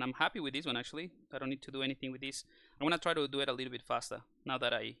 And I'm happy with this one actually. I don't need to do anything with this. I'm gonna try to do it a little bit faster now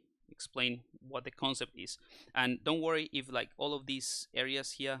that I explain what the concept is. And don't worry if like all of these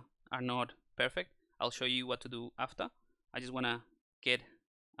areas here are not perfect. I'll show you what to do after. I just want to get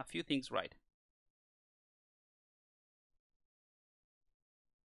a few things right.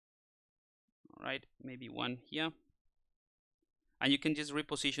 All right, maybe one here. And you can just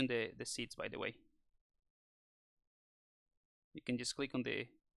reposition the seeds, by the way. You can just click on the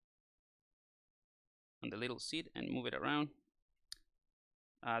little seed and move it around.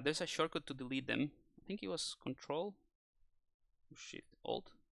 There's a shortcut to delete them. I think it was Control, Shift,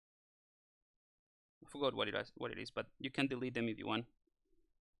 Alt. I forgot what it is, but you can delete them if you want.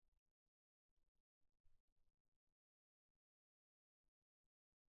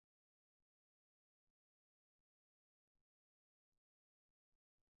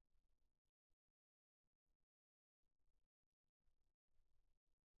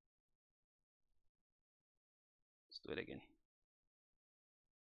 Let's do it again.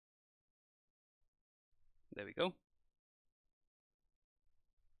 There we go.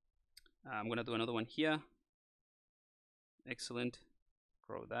 I'm gonna do another one here. Excellent.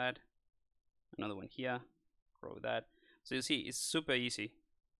 Grow that. Another one here. Grow that. So you see, it's super easy.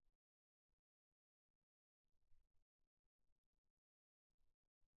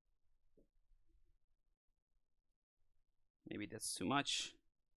 Maybe that's too much.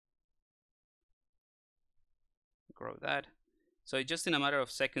 Grow that. So just in a matter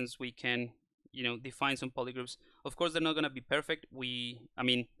of seconds, we can, you know, define some polygroups. Of course, they're not going to be perfect. I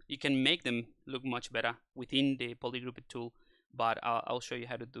mean, you can make them look much better within the polygroup tool, but I'll show you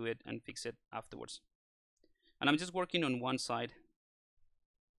how to do it and fix it afterwards. And I'm just working on one side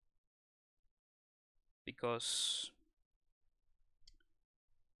because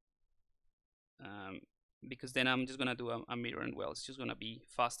then I'm just gonna do a mirror and well, it's just gonna be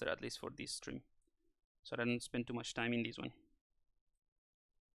faster, at least for this stream, so I don't spend too much time in this one.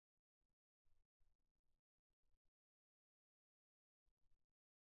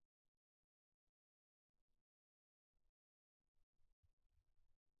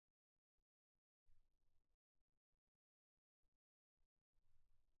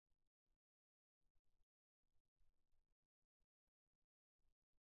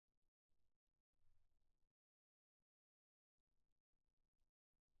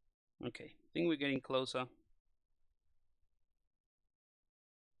 Okay, I think we're getting closer.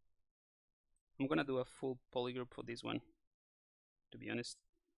 I'm gonna do a full polygroup for this one, to be honest.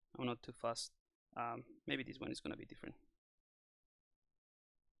 I'm not too fast. Maybe this one is gonna be different.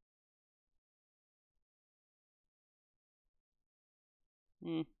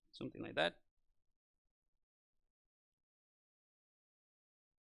 Something like that.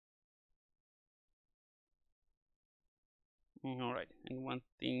 All right, and one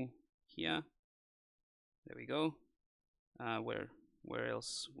thing here. There we go. Where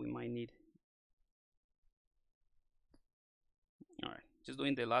else we might need? All right, just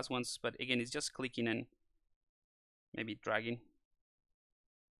doing the last ones, but again, it's just clicking and maybe dragging.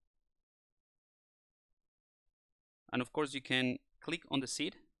 And of course, you can click on the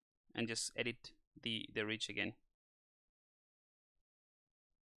seed and just edit the reach again.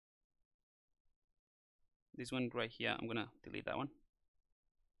 This one right here, I'm gonna delete that one.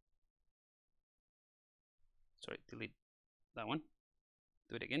 Sorry, delete that one.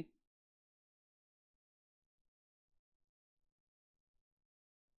 Do it again.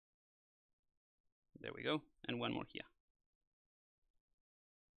 There we go, and one more here.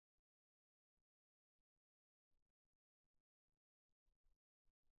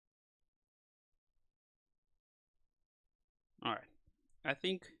 All right, I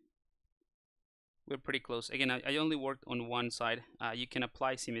think we're pretty close. Again, I only worked on one side. You can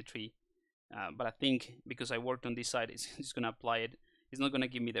apply symmetry, but I think because I worked on this side, it's just gonna apply it. It's not gonna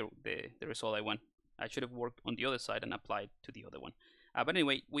give me the result I want. I should have worked on the other side and applied to the other one. But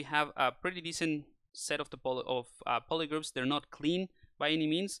anyway, we have a pretty decent set of the polygroups. They're not clean by any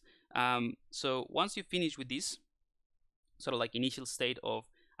means. So once you finish with this, sort of like initial state of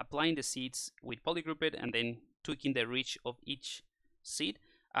applying the seeds with polygrouped and then tweaking the reach of each seed,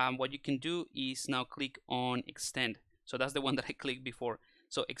 what you can do is now click on extend. So that's the one that I clicked before.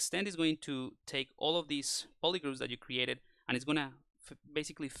 So extend is going to take all of these polygroups that you created and it's gonna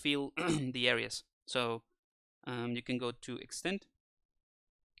basically fill the areas. So you can go to extend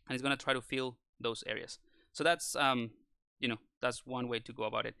and it's gonna try to fill those areas. So that's you know, that's one way to go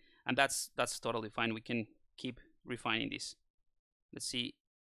about it, and that's totally fine. We can keep refining this. Let's see.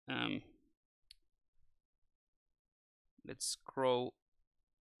 Let's scroll.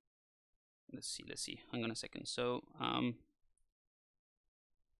 Let's see. Hang on a second. So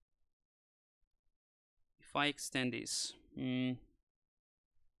if I extend this,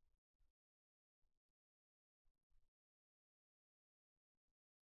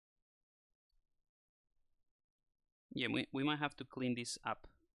 yeah, we might have to clean this up.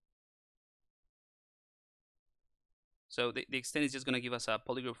 So the extend is just going to give us a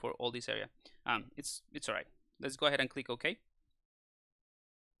polygroup for all this area. It's all right. Let's go ahead and click OK.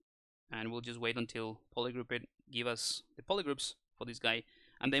 And we'll just wait until polygrouped give us the polygroups for this guy,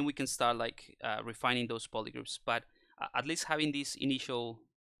 and then we can start like refining those polygroups. But at least having this initial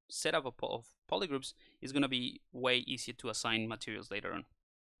setup of polygroups is going to be way easier to assign materials later on.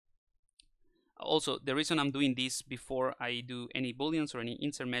 Also, the reason I'm doing this before I do any booleans or any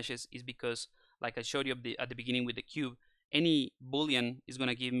insert meshes is because, like I showed you at the beginning with the cube, any boolean is going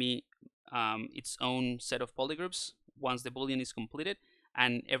to give me its own set of polygroups once the boolean is completed,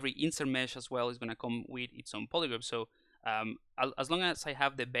 and every insert mesh as well is going to come with its own polygroup. So as long as I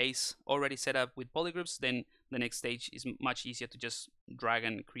have the base already set up with polygroups, then the next stage is much easier to just drag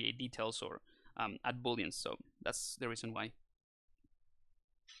and create details or add booleans. So that's the reason why.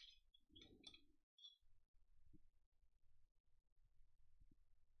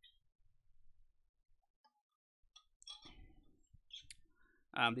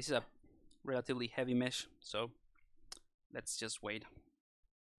 This is a relatively heavy mesh, so let's just wait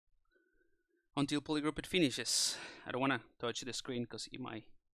until polygrouped finishes. I don't want to touch the screen because it might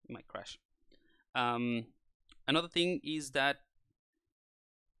crash. Another thing is that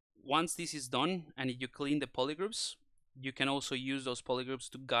once this is done and you clean the polygroups, you can also use those polygroups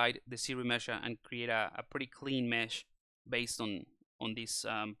to guide the ZBrush and create a pretty clean mesh based on these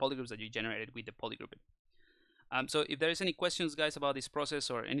polygroups that you generated with the polygrouped. So if there is any questions, guys, about this process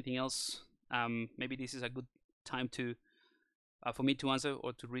or anything else, maybe this is a good time to for me to answer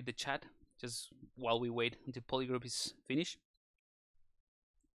or to read the chat just while we wait until polygroup is finished.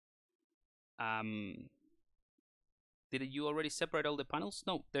 Did you already separate all the panels?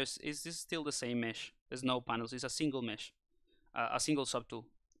 No, is this still the same mesh? There's no panels. It's a single mesh, a single subtool.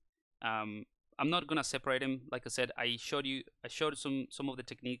 I'm not gonna separate them. Like I said, I showed some of the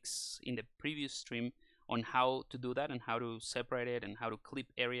techniques in the previous stream on how to do that and how to separate it and how to clip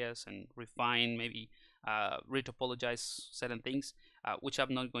areas and refine, maybe retopologize certain things, which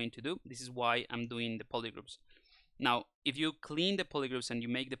I'm not going to do. This is why I'm doing the polygroups. Now, if you clean the polygroups and you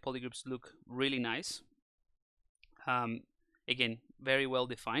make the polygroups look really nice, again, very well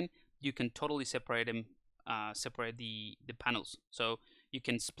defined, you can totally separate them, separate the panels. So you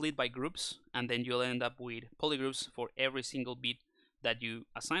can split by groups, and then you'll end up with polygroups for every single bit that you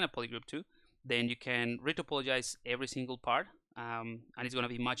assign a polygroup to. Then you can retopologize every single part, and it's going to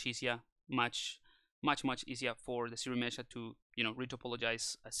be much easier, much easier for the ZBrush to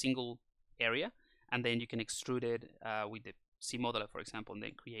retopologize a single area, and then you can extrude it with the C modeler, for example, and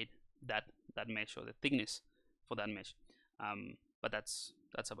then create that mesh or the thickness for that mesh. But that's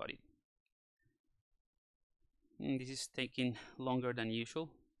about it. This is taking longer than usual.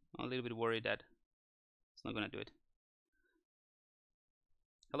 I'm a little bit worried that it's not going to do it.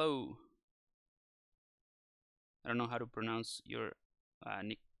 Hello. I don't know how to pronounce your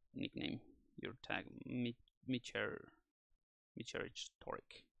nickname, your tag, Micher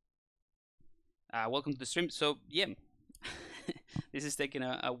Toric. Welcome to the stream. So yeah, this is taking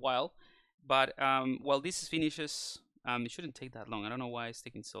a while, but while this finishes, it shouldn't take that long. I don't know why it's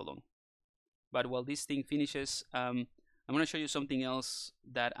taking so long. But while this thing finishes, I'm going to show you something else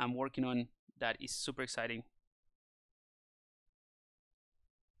that I'm working on that is super exciting.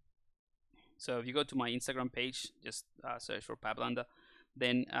 So if you go to my Instagram page, just search for Pablo,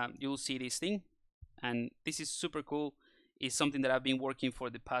 then you'll see this thing, and this is super cool. is something that I've been working for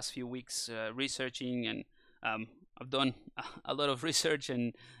the past few weeks, researching, and I've done a lot of research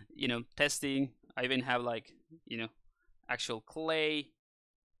and testing. I even have like actual clay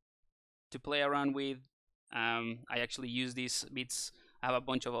to play around with. I actually use these bits. I have a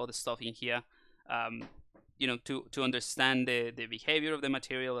bunch of other stuff in here, to understand the behavior of the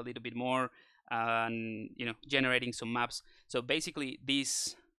material a little bit more, and generating some maps. So basically,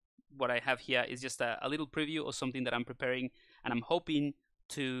 what I have here is just a little preview of something that I'm preparing, and I'm hoping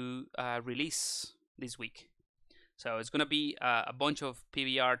to release this week. So it's gonna be a bunch of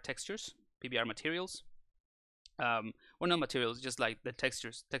PBR textures, PBR materials. Or not materials, just like the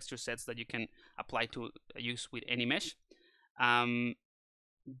texture sets that you can apply to use with any mesh.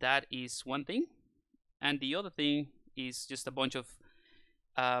 That is one thing, and the other thing is just a bunch of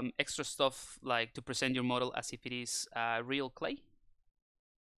extra stuff, like to present your model as if it is real clay.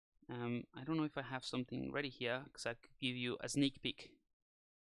 I don't know if I have something ready here, because I could give you a sneak peek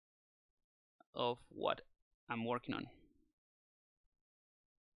of what I'm working on.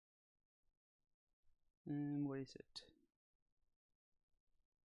 Where is it?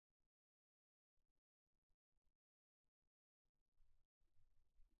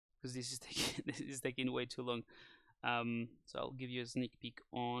 Because this is taking way too long. So I'll give you a sneak peek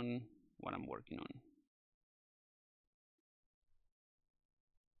on what I'm working on.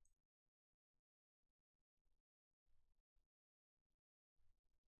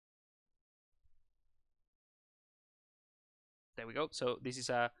 There we go. So this is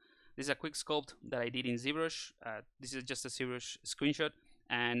a quick sculpt that I did in ZBrush. This is just a ZBrush screenshot,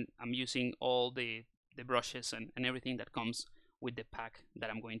 and I'm using all the brushes and everything that comes with the pack that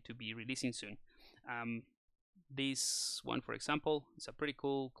I'm going to be releasing soon. This one, for example, is a pretty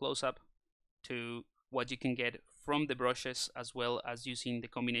cool close-up to what you can get from the brushes, as well as using the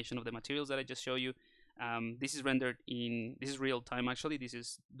combination of the materials that I just showed you. This is rendered this is real time actually. This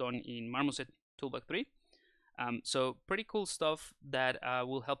is done in Marmoset Toolbag 3. So pretty cool stuff that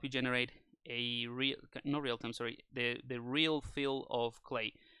will help you generate a the real feel of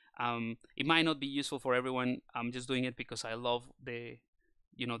clay. It might not be useful for everyone. I'm just doing it because I love the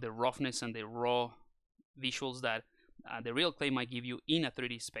roughness and the raw visuals that the real clay might give you in a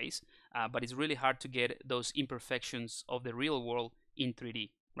 3D space, but it's really hard to get those imperfections of the real world in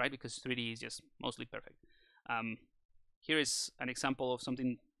 3D, right? Because 3D is just mostly perfect. Here is an example of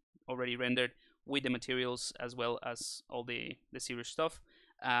something already rendered with the materials as well as all the ZBrush stuff.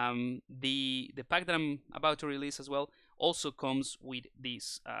 The pack that I'm about to release as well also comes with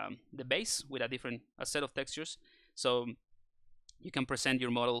this the base with a set of textures, so you can present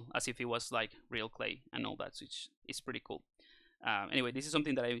your model as if it was like real clay and all that, which is pretty cool. Anyway, this is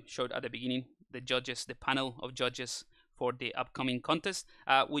something that I showed at the beginning, the panel of judges for the upcoming contest,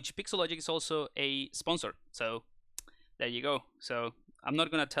 which Pixologic is also a sponsor. So there you go. So I'm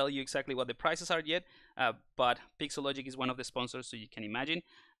not going to tell you exactly what the prices are yet, but Pixologic is one of the sponsors, so you can imagine.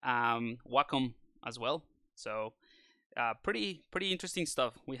 Wacom as well. So pretty interesting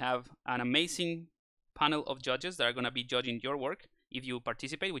stuff. We have an amazing panel of judges that are going to be judging your work if you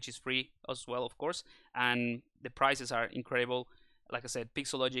participate, which is free as well, of course. And the prizes are incredible. Like I said,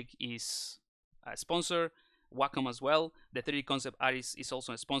 Pixologic is a sponsor, Wacom as well. The 3D Concept Artist is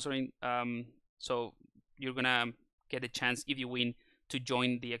also sponsoring. So you're going to get a chance, if you win, to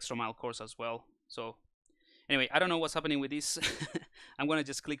join the Extra Mile course as well. So anyway, I don't know what's happening with this. I'm going to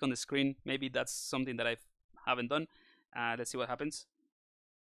just click on the screen. Maybe that's something that I haven't done. Let's see what happens.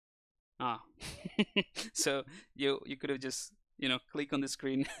 So you could have just click on the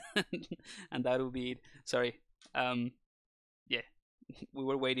screen and that will be it. Sorry. Yeah, we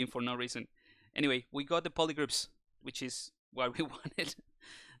were waiting for no reason. Anyway, we got the polygroups, which is what we wanted.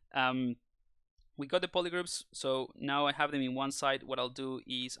 We got the polygroups, so now I have them in one side. What I'll do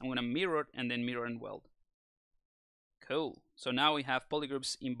is I'm gonna mirror and then mirror and weld. Cool. So now we have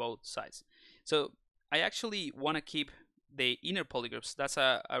polygroups in both sides. So I actually want to keep the inner polygroups. That's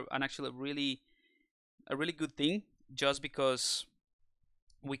actually a really good thing, just because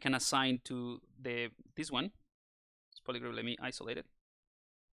we can assign to this one. This polygroup, let me isolate it.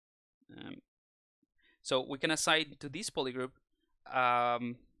 So we can assign to this polygroup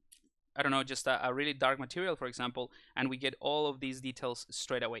I don't know, just a really dark material, for example, and we get all of these details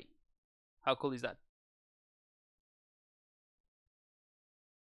straight away. How cool is that?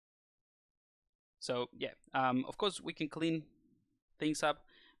 So yeah, of course we can clean things up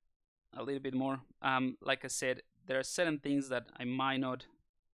a little bit more. Like I said, there are certain things that I might not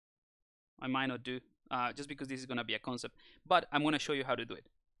do, just because this is going to be a concept, but I'm going to show you how to do it.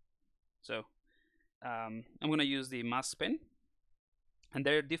 So I'm going to use the mask pen, And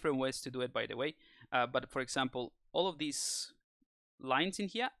there are different ways to do it, by the way. But for example, all of these lines in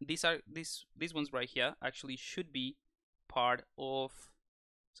here, these ones right here actually should be part of,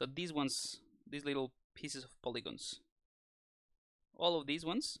 so these ones, these little pieces of polygons, all of these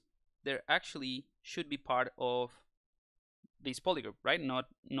ones, they're actually should be part of this polygroup, right? Not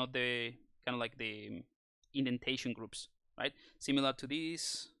the kind of like the indentation groups, right? Similar to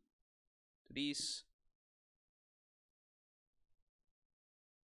these,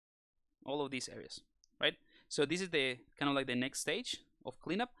 all of these areas, right? So this is the kind of like the next stage of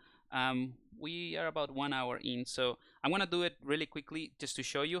cleanup. We are about 1 hour in, so I'm gonna do it really quickly just to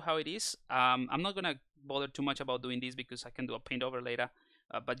show you how it is. I'm not gonna bother too much about doing this because I can do a paint over later,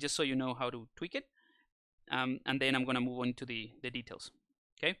 but just so you know how to tweak it. And then I'm gonna move on to the details.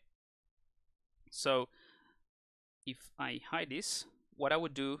 Okay. So if I hide this, what I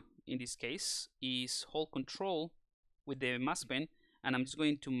would do in this case is hold Control with the mask pen, and I'm just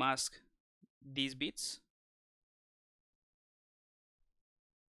going to mask these bits.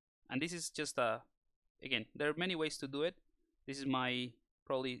 And this is just again, there are many ways to do it. This is my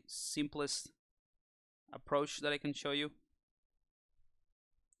probably simplest approach that I can show you.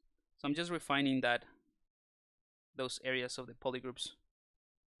 So I'm just refining those areas of the polygroups.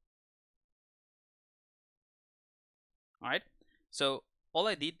 Alright, so all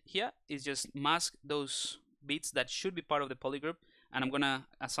I did here is just mask those bits that should be part of the polygroup, and I'm gonna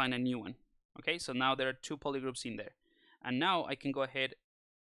assign a new one. Okay, so now there are 2 polygroups in there, and now I can go ahead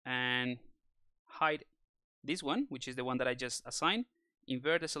and hide this one, which is the one that I just assigned,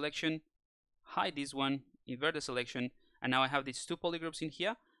 invert the selection, hide this one, invert the selection, and now I have these 2 polygroups in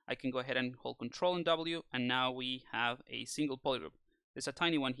here. I can go ahead and hold Control and W, and now we have a single polygroup. There's a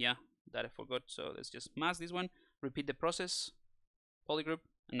tiny one here that I forgot, so let's just mask this one, repeat the process, polygroup,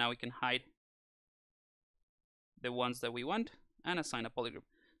 and now we can hide the ones that we want and assign a polygroup.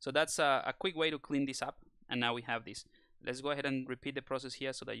 So that's a quick way to clean this up, and now we have this. Let's go ahead and repeat the process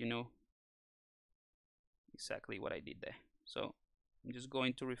here so that you know exactly what I did there. So I'm just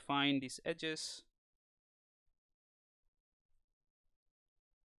going to refine these edges.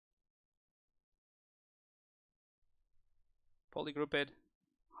 Polygroup it,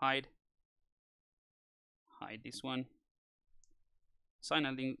 hide this one, assign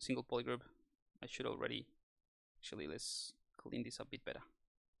a single polygroup. I should already, actually let's clean this up a bit better.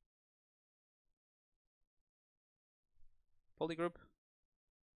 Polygroup,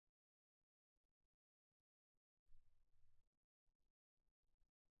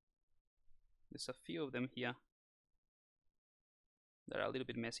 there's a few of them here that are a little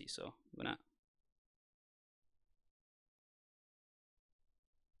bit messy, so I'm gonna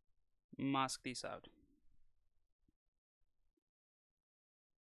mask this out.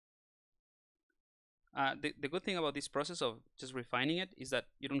 The good thing about this process of just refining it is that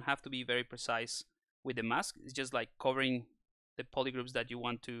you don't have to be very precise with the mask. It's just like covering the polygroups that you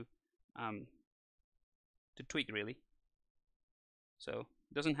want to tweak, really. So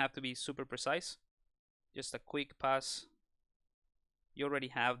it doesn't have to be super precise, just a quick pass. You already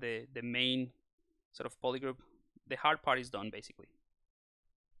have the main sort of polygroup. The hard part is done, basically.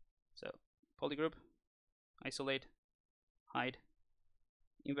 So polygroup, isolate, hide,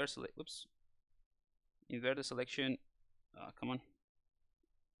 invert select, oops, invert the selection, come on,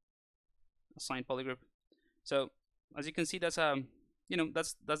 assign polygroup. So as you can see, that's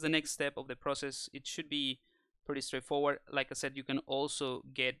that's the next step of the process. It should be pretty straightforward. Like I said, you can also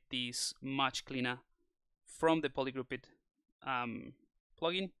get these much cleaner from the Polygrouped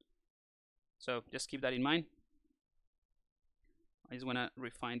plugin. So just keep that in mind. I just want to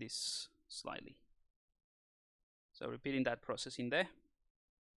refine this slightly. So repeating that process in there.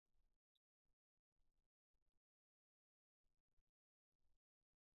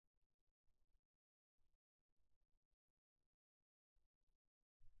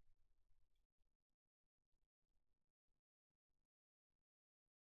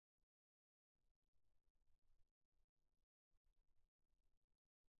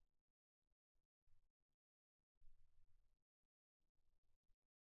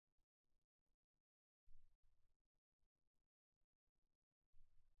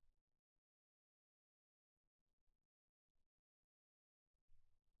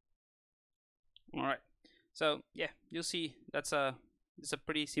 All right, so yeah, you'll see it's a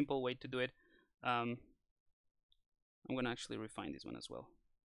pretty simple way to do it. I'm gonna actually refine this one as well.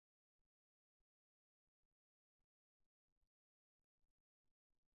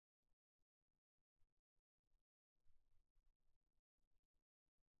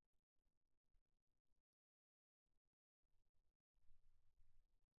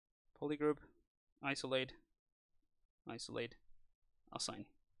 Polygroup, isolate, isolate, assign.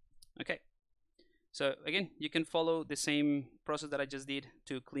 Okay, so again, you can follow the same process that I just did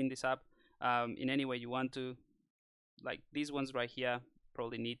to clean this up in any way you want to. Like these ones right here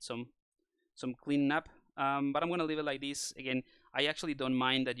probably need some cleaning up, but I'm gonna leave it like this. Again, I actually don't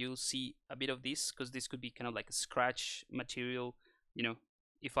mind that you see a bit of this, because this could be kind of like a scratch material. You know,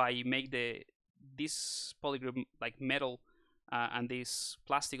 if I make this polygroup like metal and this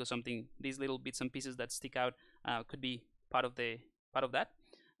plastic or something, these little bits and pieces that stick out could be part of that.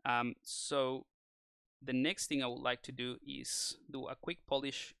 So the next thing I would like to do is do a quick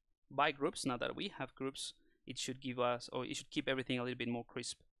polish by groups. Now that we have groups, it should give us, or it should keep everything a little bit more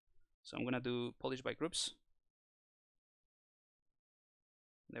crisp. So I'm gonna do polish by groups.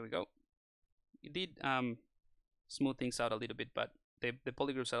 There we go. It did smooth things out a little bit, but the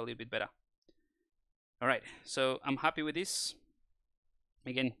polygroups are a little bit better. All right, so I'm happy with this.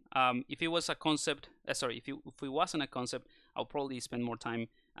 Again, if it was a concept, if it wasn't a concept, I'll probably spend more time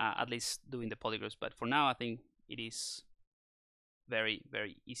at least doing the polygroups. But for now, I think it is very,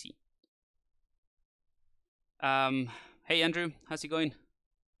 very easy. Hey Andrew, how's it going?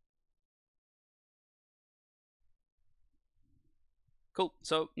 Cool.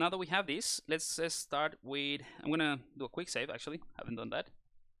 So now that we have this, let's start with, I'm gonna do a quick save. Actually, haven't done that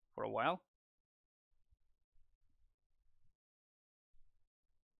for a while.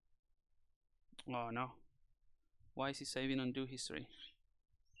 Oh no, why is he saving undo history?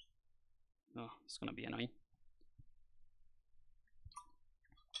 Oh, it's gonna be annoying.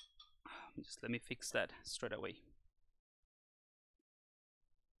 Just let me fix that straight away.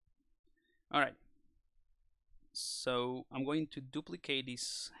 All right, so I'm going to duplicate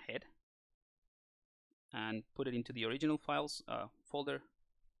this head and put it into the original files folder.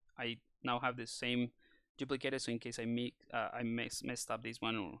 I now have the same duplicated, so in case I messed up this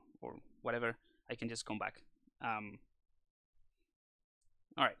one or whatever, I can just come back. All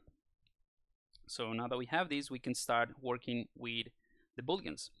right, so now that we have this, we can start working with the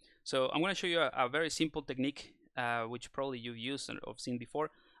booleans. So I'm going to show you a very simple technique which probably you've used or seen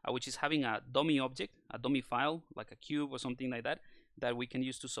before, which is having a dummy object, a dummy file like a cube or something like that, that we can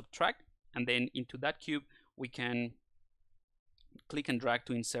use to subtract, and then into that cube we can click and drag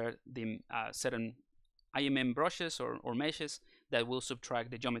to insert the certain IMM brushes or meshes that will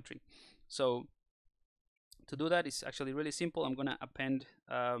subtract the geometry. So to do that, it's actually really simple. I'm gonna append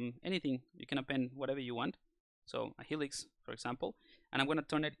anything. You can append whatever you want, so a helix for example, and I'm gonna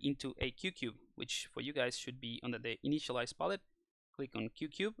turn it into a Q-cube, which for you guys should be under the initialize palette. Click on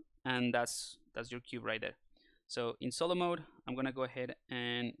Q-cube, and that's your cube right there. So in solo mode, I'm gonna go ahead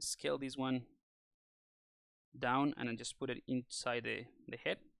and scale this one down and then just put it inside the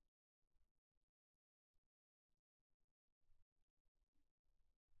head.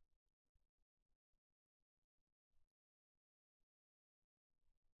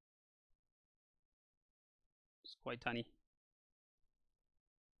 It's quite tiny.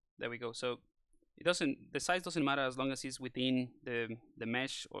 There we go. So the size doesn't matter as long as it's within the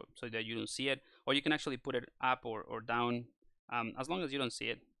mesh, or so that you don't see it, or you can actually put it up or down as long as you don't see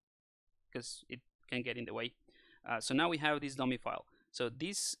it, because it can get in the way. So now we have this dummy file. So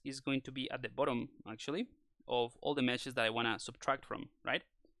this is going to be at the bottom actually of all the meshes that I want to subtract from, right?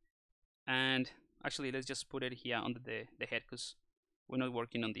 And actually let's just put it here under the head, because we're not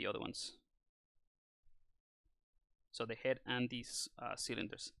working on the other ones. So the head and these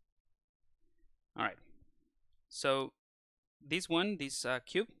cylinders. All right, so this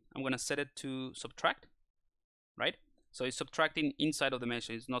cube, I'm gonna set it to subtract, right? So it's subtracting inside of the mesh,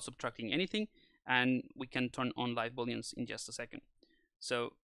 it's not subtracting anything, and we can turn on live booleans in just a second.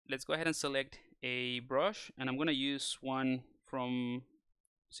 So let's go ahead and select a brush, and I'm gonna use one from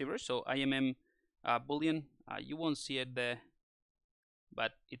ZBrush, so IMM boolean. You won't see it there,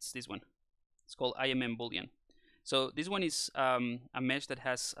 but it's this one. It's called IMM boolean. So this one is a mesh that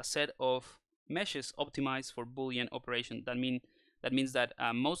has a set of meshes optimized for boolean operation. That means that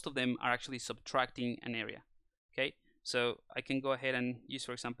most of them are actually subtracting an area. Okay, so I can go ahead and use,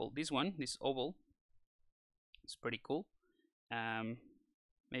 for example, this oval. It's pretty cool.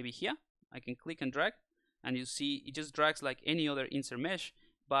 Maybe here I can click and drag, and you see it just drags like any other insert mesh,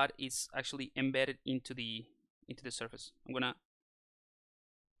 but it's actually embedded into the surface. I'm gonna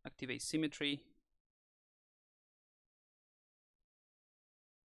activate symmetry.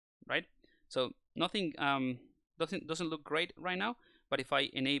 Right? So nothing doesn't look great right now, but if I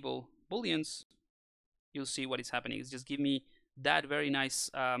enable booleans, you'll see what is happening. It's just give me that very nice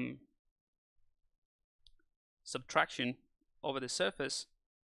subtraction over the surface,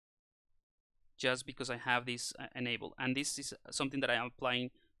 just because I have this enabled, and this is something that I am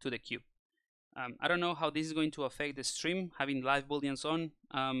applying to the cube. I don't know how this is going to affect the stream, having live booleans on.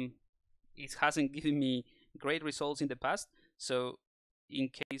 It hasn't given me great results in the past, so in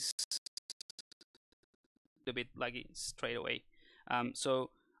case a bit laggy straight away. So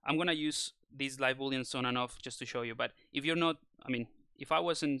I'm gonna use these live booleans on and off just to show you, but if you're not, I mean, if I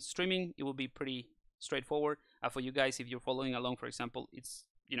wasn't streaming, it would be pretty straightforward. For you guys, if you're following along, for example, it's,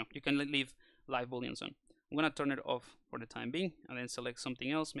 you know, you can leave live booleans on. I'm gonna turn it off for the time being and then select something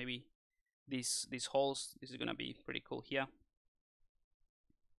else, maybe these holes. This is gonna be pretty cool here.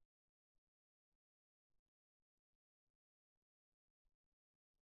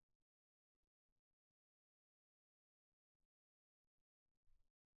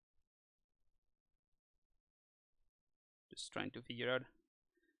 Just trying to figure out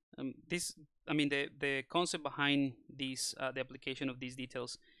this. I mean, the concept behind these, the application of these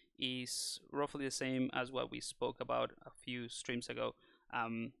details, is roughly the same as what we spoke about a few streams ago.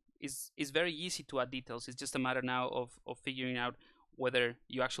 It's very easy to add details. It's just a matter now of figuring out whether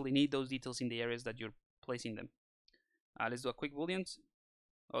you actually need those details in the areas that you're placing them. Let's do a quick booleans,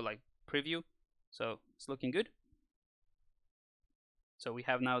 or like preview. So it's looking good. So we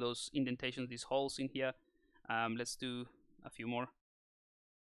have now those indentations, these holes in here. Let's do a few more.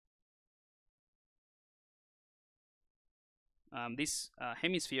 This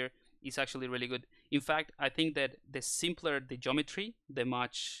hemisphere is actually really good. In fact, I think that the simpler the geometry, the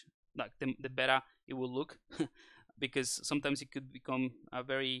better it will look, because sometimes it could become a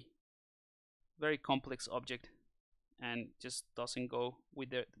very complex object and just doesn't go with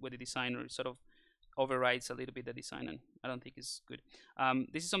the design, or sort of overrides a little bit the design, and I don't think it's good.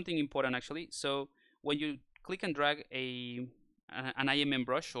 This is something important actually. So when you click and drag an IMM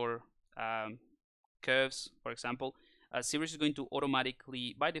brush or curves, for example, ZBrush is going to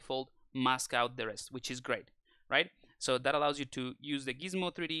automatically, by default, mask out the rest, which is great, right? So that allows you to use the Gizmo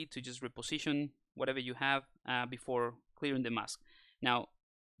 3D to just reposition whatever you have before clearing the mask. Now,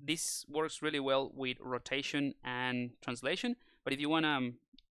 this works really well with rotation and translation, but if you want to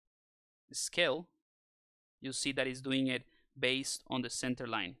scale, you'll see that it's doing it based on the center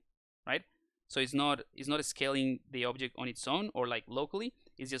line, right? So it's not scaling the object on its own or like locally.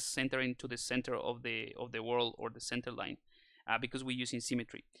 It's just centering to the center of the world, or the center line, because we're using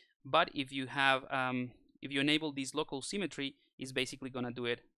symmetry. But if you have if you enable this local symmetry, it's basically gonna do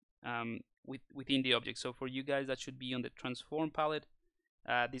it within the object. So for you guys, that should be on the transform palette,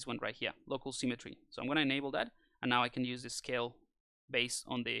 this one right here, local symmetry. So I'm gonna enable that, and now I can use the scale based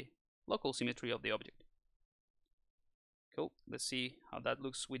on the local symmetry of the object. Cool. Let's see how that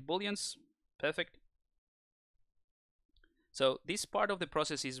looks with booleans. Perfect. So this part of the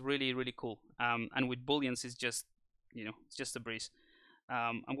process is really cool, and with booleans, it's just, you know, it's just a breeze.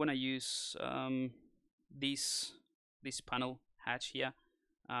 I'm gonna use this panel hatch here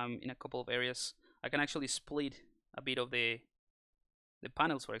in a couple of areas. I can actually split a bit of the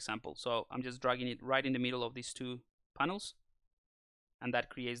panels, for example. So I'm just dragging it right in the middle of these two panels, and that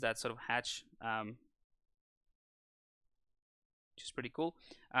creates that sort of hatch, which is pretty cool.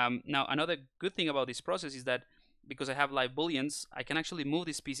 Now, another good thing about this process is that because I have live booleans, I can actually move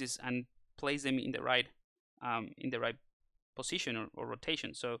these pieces and place them in the right position or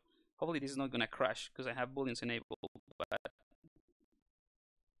rotation. So hopefully this is not gonna crash because I have booleans enabled. But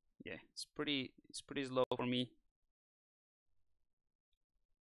yeah, it's pretty slow for me.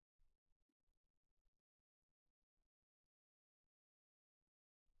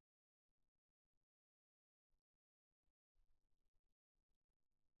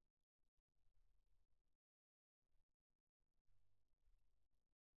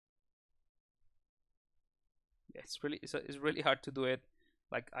 Yeah, it's really hard to do it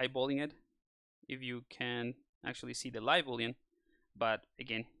like eyeballing it if you can actually see the live boolean. But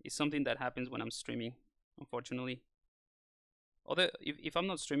again, it's something that happens when I'm streaming, unfortunately. Although if I'm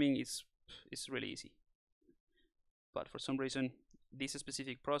not streaming, it's really easy. But for some reason, this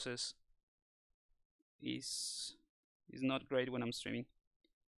specific process is not great when I'm streaming.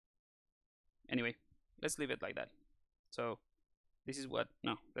 Anyway, let's leave it like that. So this is what,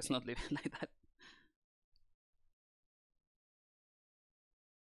 no, let's not leave it like that.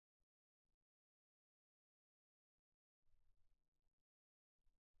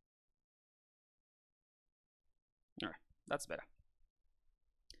 All right, that's better.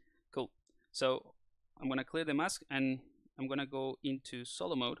 Cool. So I'm gonna clear the mask and I'm gonna go into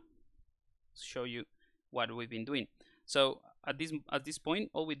solo mode to show you what we've been doing. So at this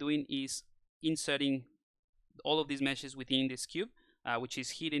point, all we're doing is inserting all of these meshes within this cube, which is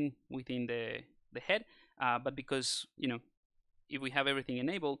hidden within the head. But because, you know, if we have everything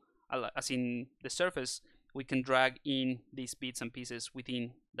enabled, as in the surface, we can drag in these bits and pieces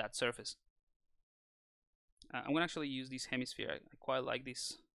within that surface. I'm gonna actually use this hemisphere. I quite like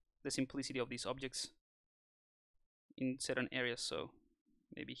this, the simplicity of these objects in certain areas. So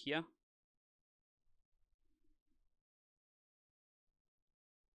maybe here.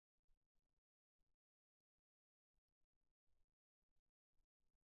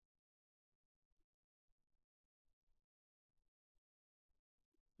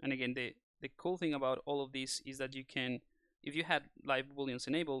 And again, the cool thing about all of this is that you can, if you had live booleans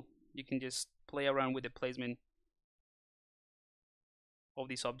enabled, you can just play around with the placement of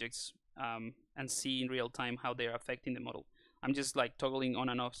these objects and see in real time how they're affecting the model. I'm just like toggling on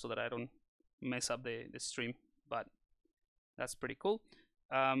and off so that I don't mess up the stream, but that's pretty cool.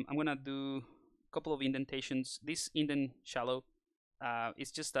 I'm gonna do a couple of indentations. This indent shallow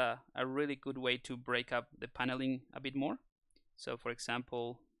is just a really good way to break up the paneling a bit more. So for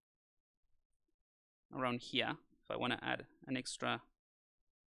example, around here, if I want to add an extra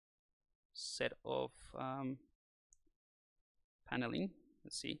set of paneling,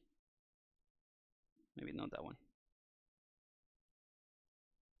 let's see, maybe not that one.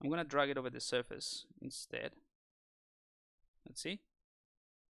 I'm going to drag it over the surface instead. Let's see.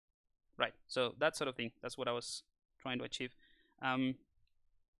 Right, so that sort of thing, that's what I was trying to achieve. I'm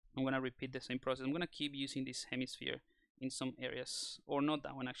going to repeat the same process. I'm going to keep using this hemisphere in some areas, or not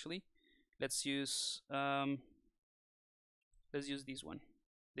that one actually. Let's use this one,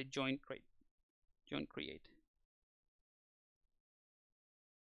 the joint create.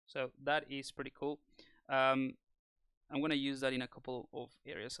 So that is pretty cool. I'm going to use that in a couple of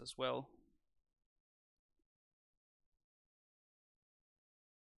areas as well.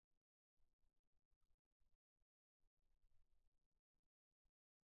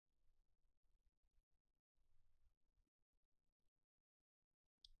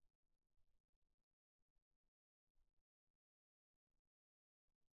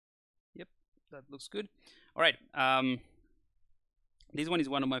 Yep, that looks good. All right. This one is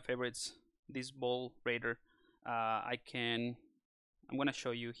one of my favorites, this ball raider. I'm going to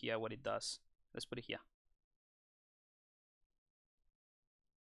show you here what it does. Let's put it here.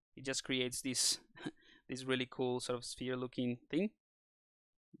 It just creates this this really cool sort of sphere looking thing,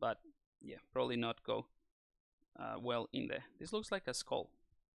 but yeah, probably not go well in there. This looks like a skull,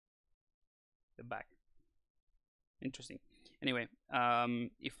 the back. Interesting. Anyway,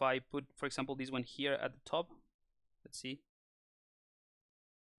 if I put, for example, this one here at the top, let's see.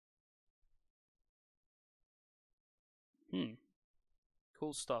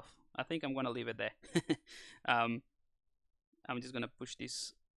 Cool stuff. I think I'm gonna leave it there. I'm just gonna push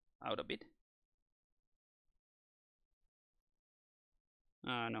this out a bit.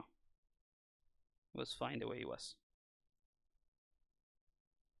 No, it was fine the way it was.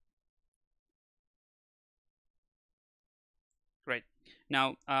 Great.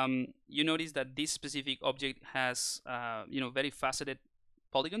 Now you notice that this specific object has very faceted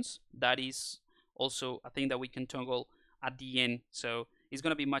polygons. That is also a thing that we can toggle at the end, so it's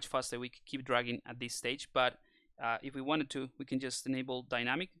going to be much faster. We can keep dragging at this stage, but if we wanted to, we can just enable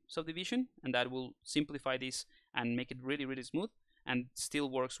dynamic subdivision, and that will simplify this and make it really, really smooth, and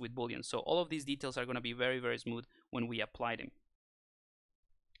still works with booleans. So all of these details are going to be very, very smooth when we apply them,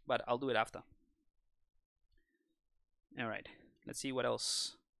 but I'll do it after. All right, let's see what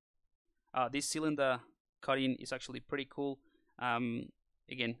else. This cylinder cutting is actually pretty cool.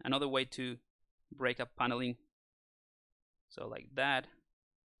 Again, another way to break up paneling. So like that.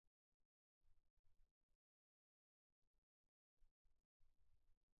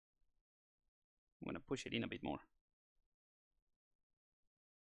 I'm going to push it in a bit more.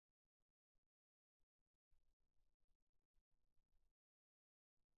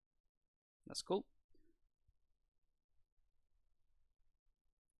 That's cool.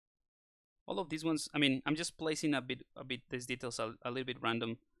 All of these ones, I mean, I'm just placing a bit these details a little bit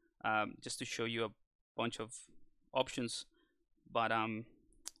random, just to show you a bunch of options, but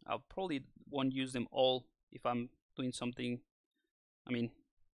I'll probably won't use them all if I'm doing something. I mean,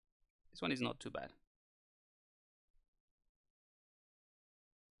 this one is not too bad.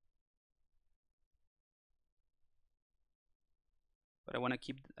 But I want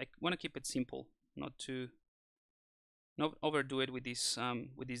to keep it simple, not overdo it with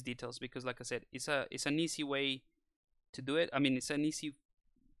these details, because like I said, it's an easy way to do it. I mean,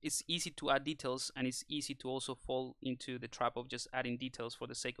 it's easy to add details, and it's easy to also fall into the trap of just adding details for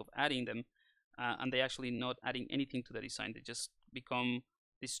the sake of adding them, and they actually not adding anything to the design. They just become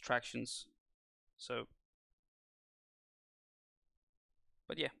distractions. So,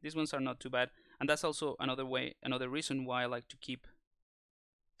 but yeah, these ones are not too bad, and that's also another reason why I like to keep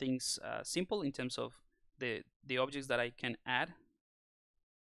things simple in terms of the objects that I can add.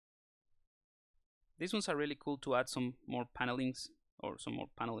 These ones are really cool to add some more panelings or some more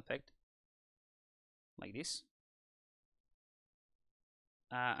panel effect, like this.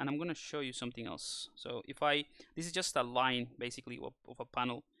 And I'm gonna show you something else. So if this is just a line basically of a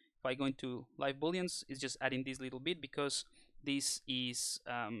panel. If I go into live booleans, it's just adding this little bit because this is,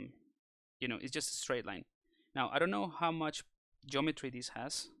 it's just a straight line. Now I don't know how much geometry this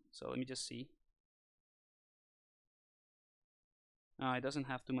has, so let me just see. It doesn't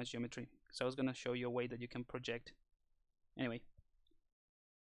have too much geometry, so I was gonna show you a way that you can project. Anyway,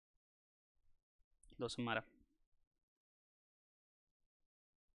 it doesn't matter.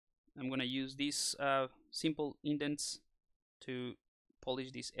 I'm gonna use these simple indents to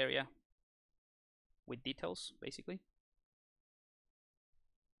polish this area with details, basically.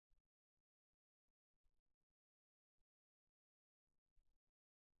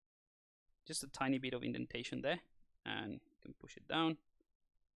 Just a tiny bit of indentation there, and you can push it down.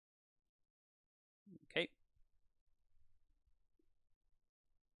 Okay.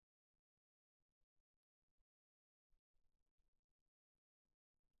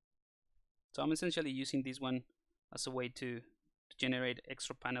 So I'm essentially using this one as a way to generate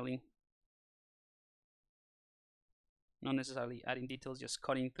extra paneling. Not necessarily adding details, just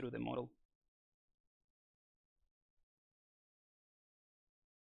cutting through the model.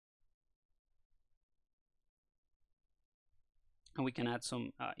 And we can add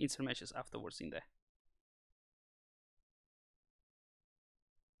some insert meshes afterwards in there.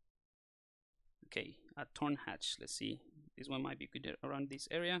 Okay, a torn hatch. Let's see. This one might be good around this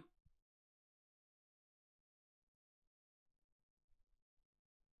area.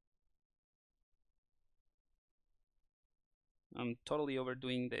 I'm totally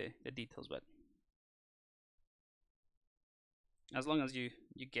overdoing the details, but as long as you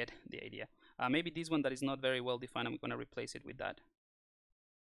get the idea. Maybe this one that is not very well defined, I'm going to replace it with that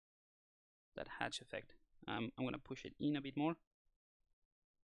hatch effect. I'm going to push it in a bit more.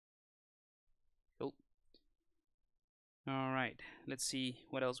 Cool. All right, let's see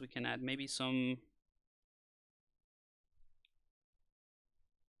what else we can add. Maybe some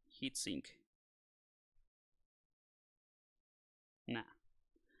heatsink. Nah.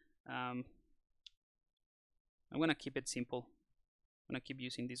 I'm gonna keep it simple. I'm gonna keep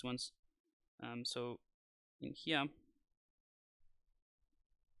using these ones. So in here,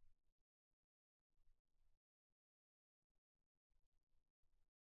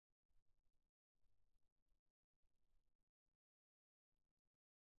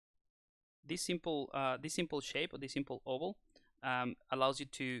 this simple shape, or this simple oval, allows you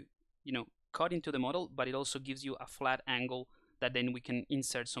to cut into the model, but it also gives you a flat angle that then we can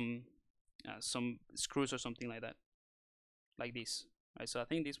insert some screws or something like that, like this. Right, so I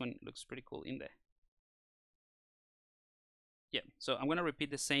think this one looks pretty cool in there. Yeah, so I'm gonna repeat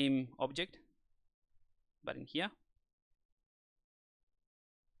the same object, but in here,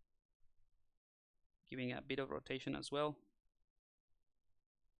 giving a bit of rotation as well.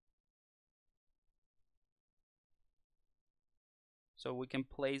 So we can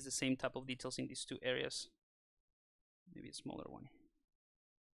place the same type of details in these two areas. Maybe a smaller one.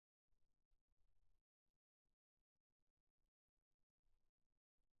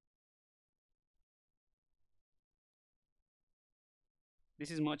 This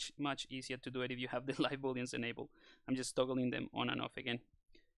is much easier to do it if you have the live booleans enabled. I'm just toggling them on and off again.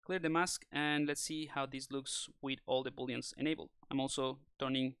 Clear the mask, and let's see how this looks with all the booleans enabled. I'm also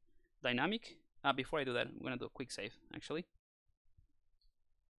turning dynamic. Before I do that, I'm gonna do a quick save actually.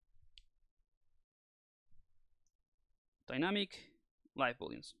 Dynamic, live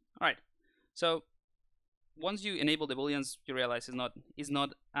booleans. All right. So once you enable the booleans, you realize it's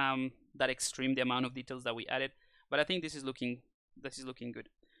not that extreme, the amount of details that we added. But I think this is looking good.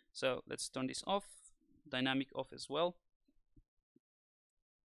 So let's turn this off, dynamic off as well.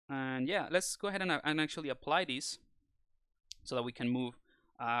 And yeah, let's go ahead and actually apply this so that we can move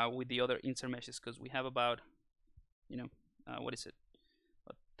with the other insert meshes, because we have about, what is it,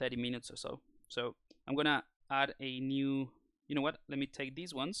 about 30 minutes or so. So I'm gonna add a new, let me take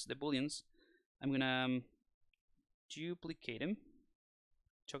these ones, the booleans. I'm gonna duplicate them,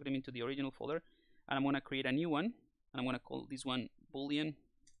 chuck them into the original folder, and I'm gonna create a new one, and I'm gonna call this one boolean,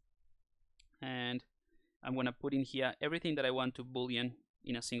 and I'm gonna put in here everything that I want to boolean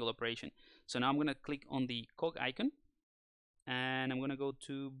in a single operation. So now I'm gonna click on the cog icon, and I'm gonna go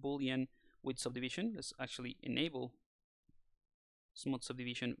to boolean with subdivision. Let's actually enable smooth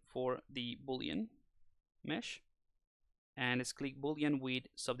subdivision for the boolean mesh, and let's click boolean with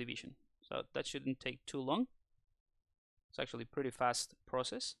subdivision. So that shouldn't take too long. It's actually a pretty fast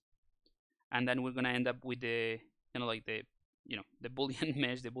process, and then we're gonna end up with the the boolean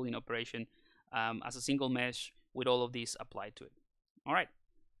mesh, the boolean operation as a single mesh with all of these applied to it. All right,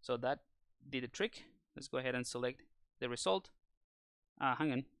 so that did the trick. Let's go ahead and select the result.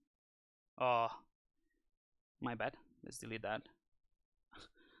 Hang on. Oh, my bad. Let's delete that.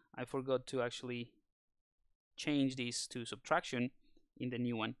 I forgot to actually change this to subtraction in the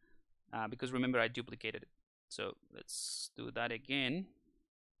new one, because remember I duplicated it. So let's do that again.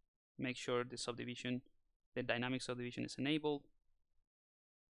 Make sure the subdivision, the dynamic subdivision is enabled.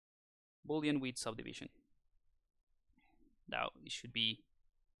 Boolean with subdivision. Now it should be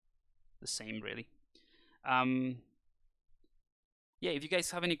the same really. Yeah, if you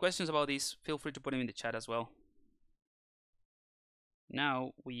guys have any questions about this, feel free to put them in the chat as well.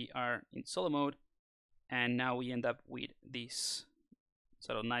 Now we are in solo mode, and now we end up with this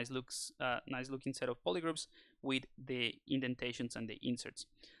sort of nice looking set of polygroups with the indentations and the inserts.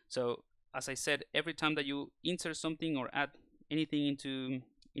 So as I said, every time that you insert something or add anything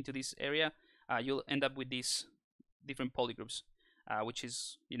into this area, you'll end up with these different polygroups, which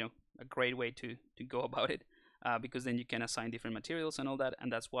is, you know, a great way to go about it, because then you can assign different materials and all that.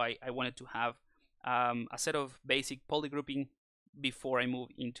 And that's why I wanted to have a set of basic polygrouping before I move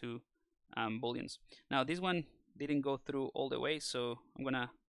into booleans. Now this one didn't go through all the way, so I'm gonna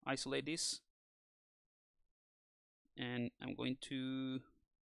isolate this, and I'm going to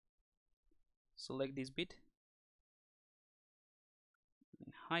select this bit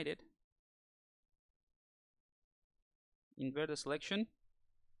and hide it. Invert the selection.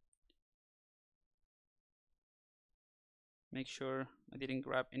 Make sure I didn't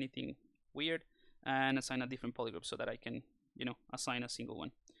grab anything weird, and assign a different polygroup so that I can, you know, assign a single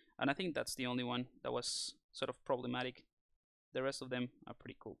one. And I think that's the only one that was sort of problematic. The rest of them are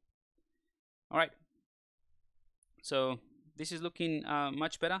pretty cool. All right, so this is looking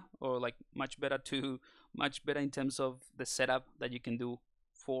much better, or like much better in terms of the setup that you can do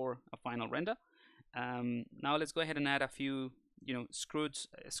for a final render. Now let's go ahead and add a few, you know,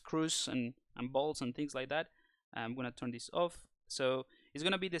 screws and bolts and things like that. I'm gonna turn this off. So it's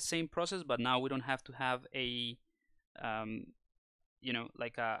gonna be the same process, but now we don't have to have a you know,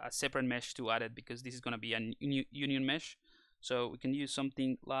 like a separate mesh to add it, because this is gonna be a union mesh. So we can use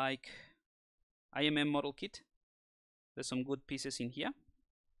something like IMM model kit. There's some good pieces in here.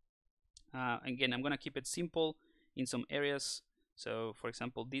 Again, I'm gonna keep it simple in some areas. So for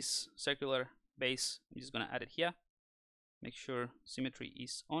example, this circular base, I'm just gonna add it here. Make sure symmetry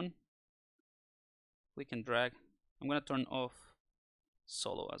is on. Click and drag. I'm gonna turn off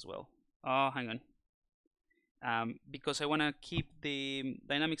solo as well. Oh, hang on. Because I wanna keep the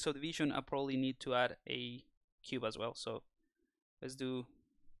dynamic subdivision, I probably need to add a cube as well. So let's do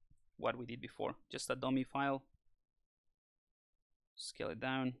what we did before. Just a dummy file. Scale it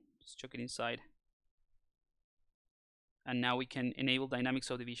down. Just chuck it inside. And now we can enable dynamic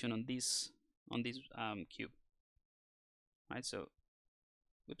subdivision on this cube. Right. So,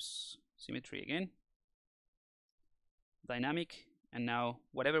 whoops. Symmetry again. Dynamic, and now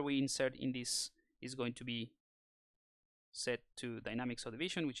whatever we insert in this is going to be set to dynamic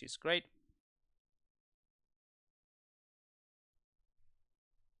subdivision, which is great.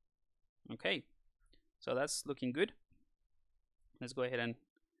 Okay, so that's looking good. Let's go ahead and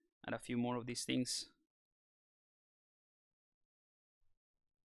add a few more of these things.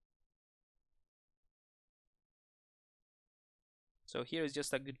 So here is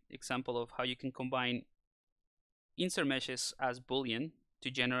just a good example of how you can combine insert meshes as boolean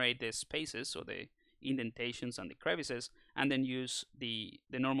to generate the spaces, or the indentations and the crevices, and then use the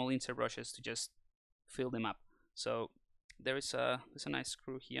normal insert brushes to just fill them up. So there's a nice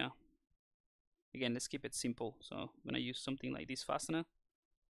screw here. Again, let's keep it simple. So I'm gonna use something like this fastener,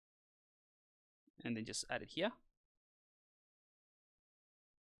 and then just add it here.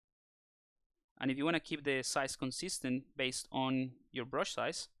 And if you want to keep the size consistent based on your brush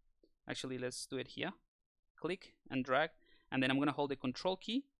size, actually let's do it here. Click and drag, and then I'm gonna hold the control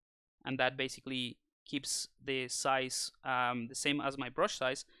key, and that basically keeps the size the same as my brush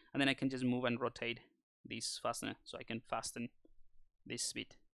size, and then I can just move and rotate this fastener, so I can fasten this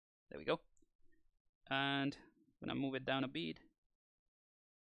bit. There we go. And I'm gonna move it down a bit,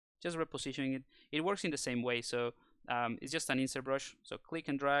 just repositioning it. It works in the same way, so it's just an insert brush. So click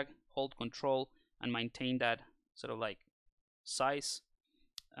and drag, hold control, and maintain that sort of like size.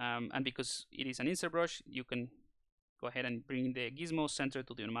 And because it is an insert brush, you can go ahead and bring the gizmo center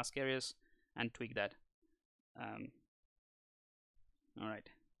to the unmask areas and tweak that. All right.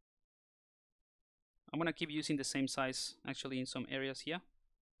 I'm gonna keep using the same size actually in some areas here.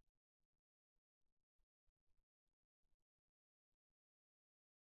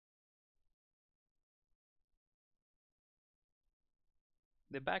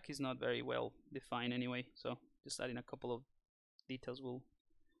 The back is not very well defined anyway, so just adding a couple of details will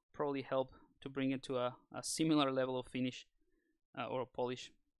probably help to bring it to a similar level of finish or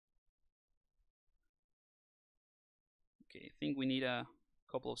polish. Okay, I think we need a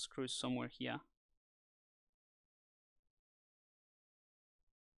couple of screws somewhere here.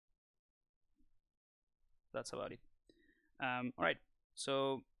 That's about it. Alright,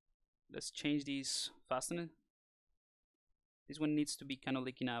 so let's change this fastener. This one needs to be kind of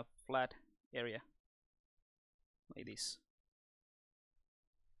like in a flat area, like this.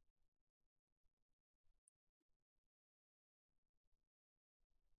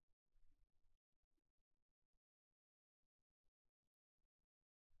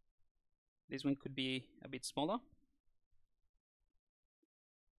 This one could be a bit smaller,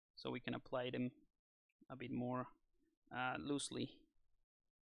 so we can apply them a bit more loosely.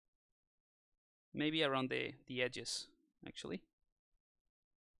 Maybe around the edges, actually.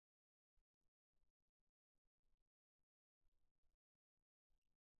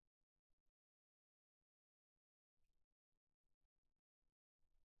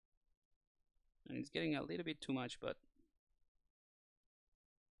 And it's getting a little bit too much, but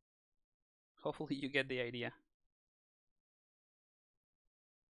hopefully you get the idea.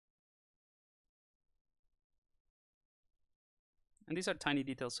 And these are tiny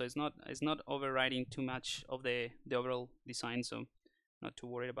details, so it's not overriding too much of the overall design, so not too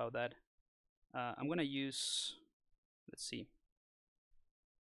worried about that. I'm gonna use, let's see,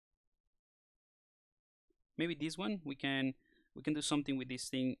 maybe this one. We can do something with this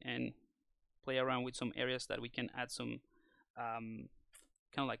thing and play around with some areas that we can add some kind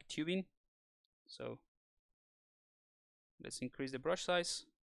of like tubing. So let's increase the brush size,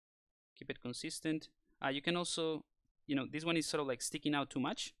 keep it consistent. You can also, you know, this one is sort of like sticking out too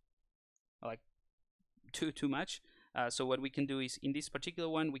much, like too much. So what we can do is, in this particular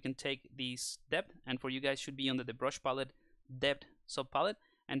one, we can take this depth, and for you guys should be under the brush palette depth sub palette,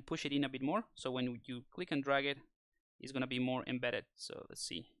 and push it in a bit more. So when you click and drag it, it's gonna be more embedded. So let's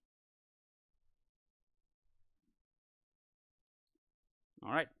see.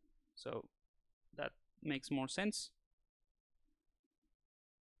 All right, so that makes more sense.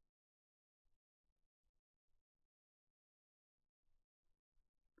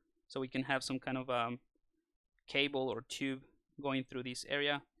 So we can have some kind of cable or tube going through this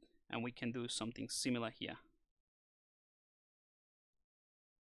area, and we can do something similar here.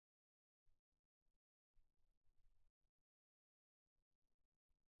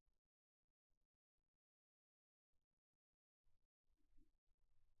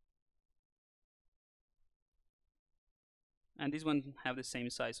 And this one have the same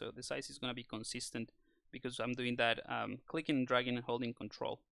size, so the size is going to be consistent because I'm doing that clicking and dragging and holding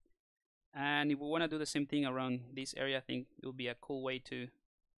control. And if we want to do the same thing around this area, I think it will be a cool way to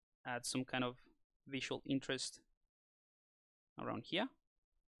add some kind of visual interest around here.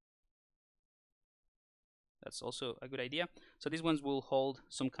 That's also a good idea. So these ones will hold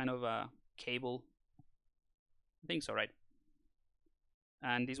some kind of a cable. I think so, right?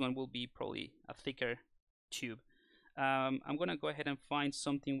 And this one will be probably a thicker tube. I'm gonna go ahead and find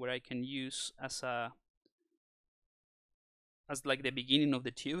something where I can use as like the beginning of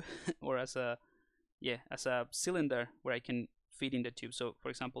the tube, or as a cylinder where I can fit in the tube. So for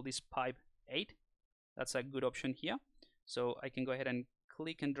example, this pipe 8, that's a good option here. So I can go ahead and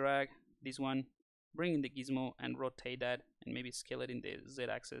click and drag this one, bring in the gizmo and rotate that, and maybe scale it in the Z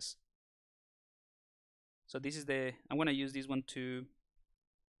axis. So this is I'm gonna use this one to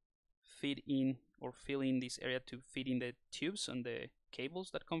fit in or fill in this area to fit in the tubes and the cables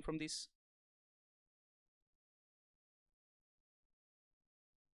that come from this.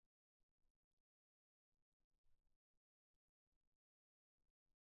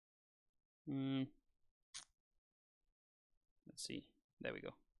 Let's see, there we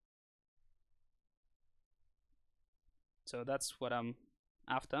go. So that's what I'm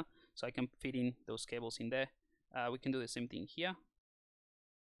after. So I can fit in those cables in there. We can do the same thing here.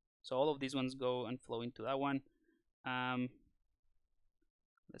 So all of these ones go and flow into that one.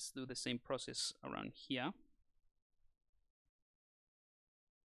 Let's do the same process around here.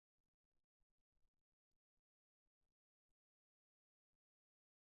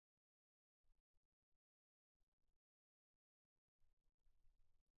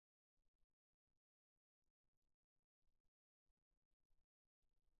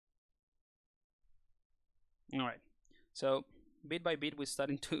 All right, so bit by bit we're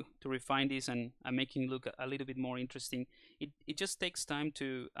starting to refine this and making it look a little bit more interesting. It just takes time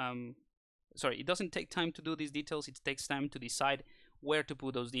to it doesn't take time to do these details. It takes time to decide where to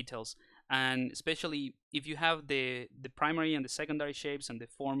put those details. And especially if you have the primary and the secondary shapes and the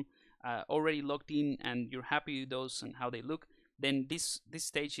form already locked in and you're happy with those and how they look, then this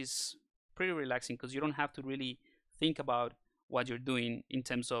stage is pretty relaxing because you don't have to really think about what you're doing in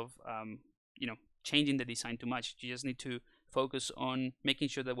terms of changing the design too much. You just need to focus on making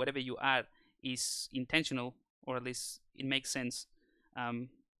sure that whatever you add is intentional, or at least it makes sense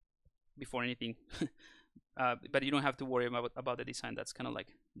before anything. But you don't have to worry about the design. That's kind of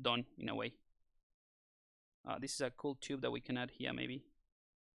like done in a way. This is a cool tube that we can add here, maybe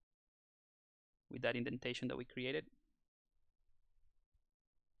with that indentation that we created.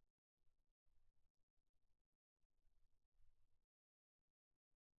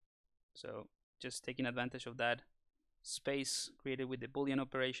 So just taking advantage of that space created with the Boolean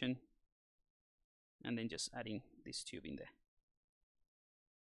operation, and then just adding this tube in there.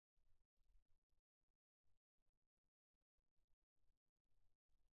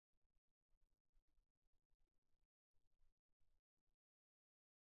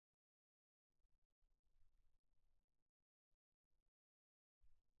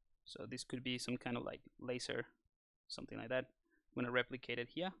 So this could be some kind of like laser, something like that. I'm going to replicate it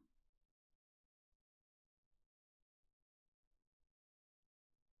here.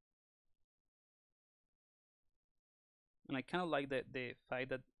 And I kind of like the fact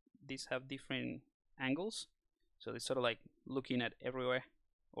that these have different angles. So it's sort of like looking at everywhere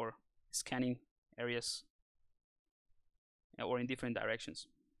or scanning areas or in different directions.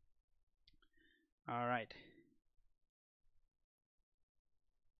 All right.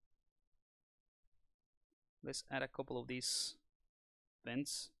 Let's add a couple of these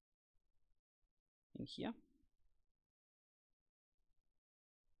vents in here.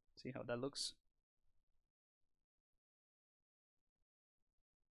 See how that looks.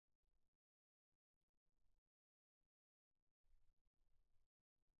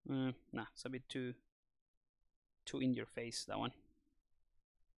 Nah, it's a bit too in your face, that one.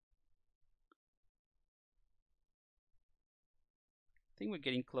 I think we're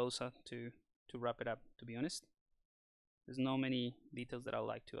getting closer to wrap it up, to be honest. There's not many details that I would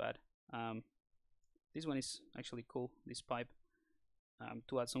like to add. This one is actually cool, this pipe,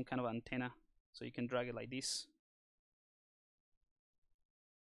 to add some kind of antenna, so you can drag it like this.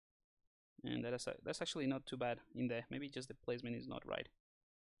 And that's actually not too bad in there. Maybe just the placement is not right.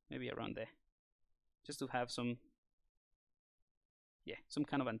 Maybe around there, just to have some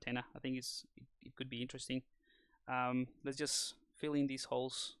kind of antenna. I think it could be interesting. Let's just fill in these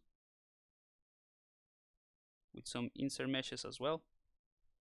holes with some insert meshes as well.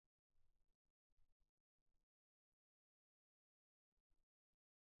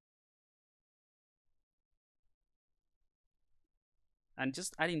 And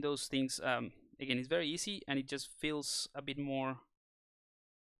just adding those things, again, it's very easy, and it just feels a bit more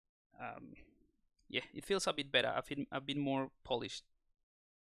it feels a bit better, a bit more polished.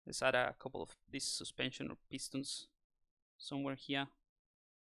 Let's add a couple of these suspension or pistons somewhere here.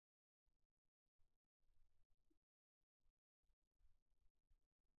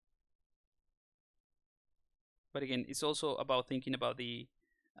 But again, it's also about thinking about the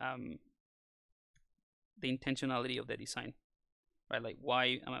intentionality of the design, right? Like,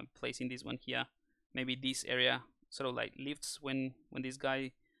 why am I placing this one here? Maybe this area sort of like lifts when this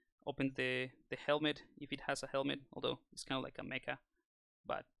guy opens the helmet, if it has a helmet, although it's kind of like a mecha.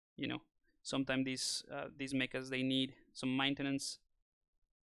 But sometimes these mechas, they need some maintenance,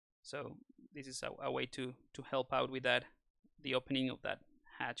 so this is a way to help out with that, the opening of that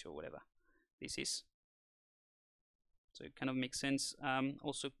hatch or whatever this is. So it kind of makes sense.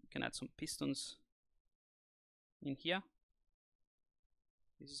 Also, you can add some pistons in here.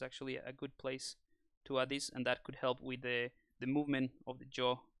 This is actually a good place to add this, and that could help with the movement of the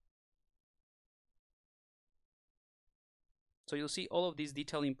jaw. So you'll see all of this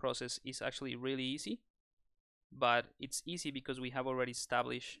detailing process is actually really easy, but it's easy because we have already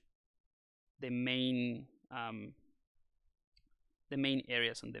established the main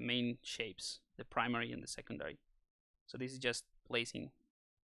areas and the main shapes, the primary and the secondary. So this is just placing.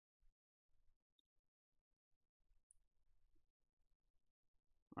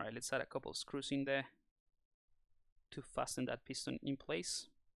 All right, let's add a couple of screws in there to fasten that piston in place.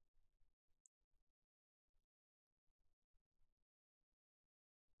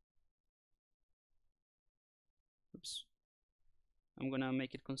 Oops. I'm gonna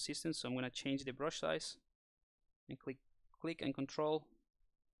make it consistent, so I'm gonna change the brush size and click and control.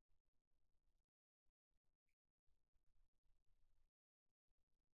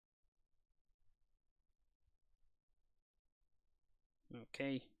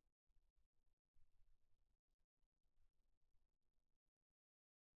 Okay.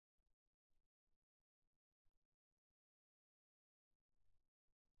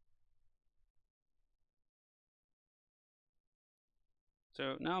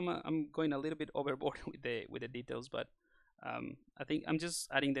 So now I'm going a little bit overboard with the details, but I think I'm just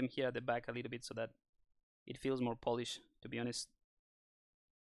adding them here at the back a little bit so that it feels more polished, to be honest.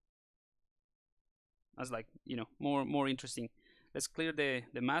 As like, you know, more interesting. Let's clear the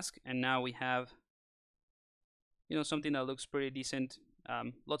mask, and now we have, you know, something that looks pretty decent.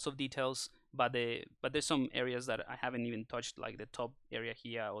 Lots of details, but there's some areas that I haven't even touched, like the top area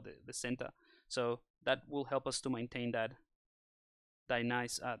here or the center. So that will help us to maintain that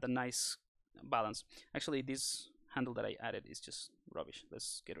nice balance. Actually, this handle that I added is just rubbish.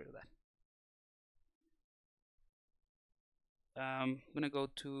 Let's get rid of that. I'm gonna go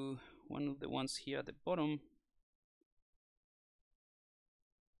to one of the ones here at the bottom.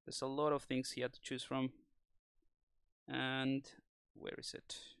 There's a lot of things here to choose from, and where is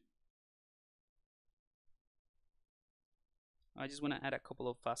it? I just want to add a couple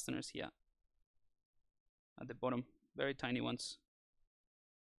of fasteners here at the bottom, very tiny ones.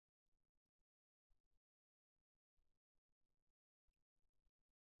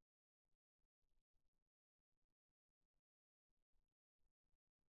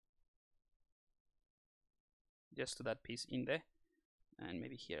 Just to that piece in there, and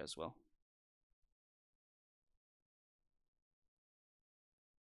maybe here as well.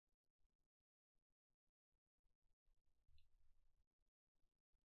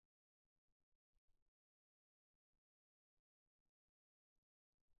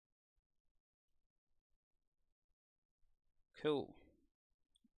 Cool.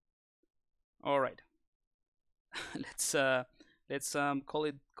 All right. let's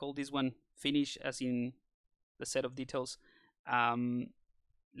call this one finish, as in the set of details.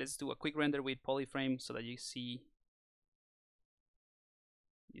 Let's do a quick render with polyframe so that you see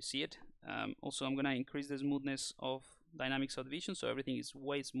it. Also, I'm gonna increase the smoothness of dynamic subdivision so everything is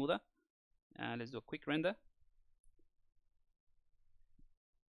way smoother. Let's do a quick render.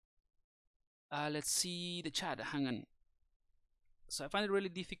 Let's see the chat. Hang on. So I find it really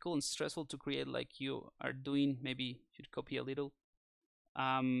difficult and stressful to create like you are doing. Maybe you should copy a little.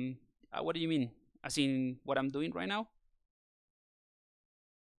 What do you mean? As in what I'm doing right now?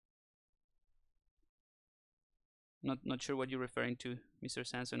 Not sure what you're referring to, Mr.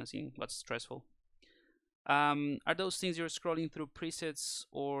 Sanson, as in what's stressful. Are those things you're scrolling through presets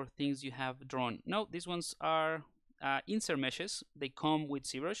or things you have drawn? No, these ones are insert meshes. They come with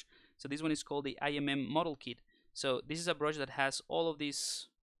ZBrush. So this one is called the IMM model kit. So this is a brush that has all of these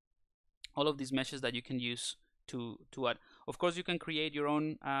meshes that you can use to add. Of course, you can create your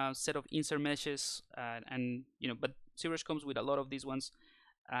own set of insert meshes, and you know, but ZBrush comes with a lot of these ones.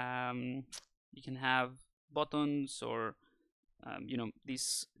 You can have buttons or you know,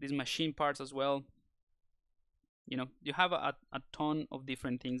 these machine parts as well. You know, you have a ton of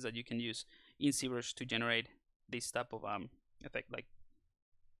different things that you can use in ZBrush to generate this type of effect, like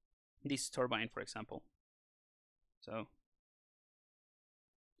this turbine, for example. So,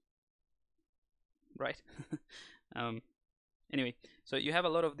 right. Anyway, so you have a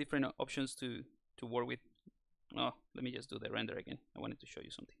lot of different options to work with. Oh, let me just do the render again. I wanted to show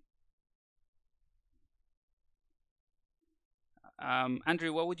you something.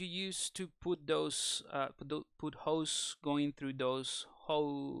 Andrew, what would you use to put those put hose going through those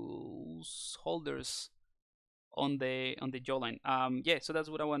holders on the jawline? Yeah, so that's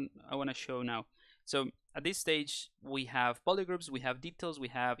what I want to show now. So at this stage, we have polygroups, we have details, we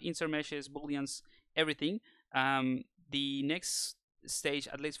have insert meshes, booleans, everything. The next stage,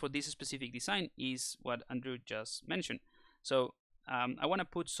 at least for this specific design, is what Andrew just mentioned. So I want to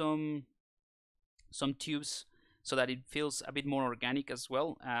put some tubes so that it feels a bit more organic as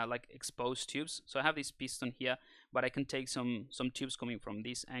well, like exposed tubes. So I have this piston here, but I can take some tubes coming from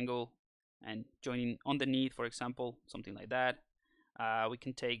this angle and joining underneath, for example, something like that. We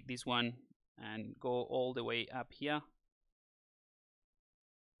can take this one and go all the way up here,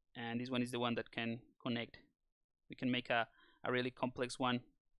 and this one is the one that can connect. We can make a really complex one,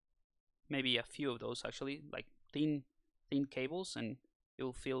 maybe a few of those actually, like thin cables, and it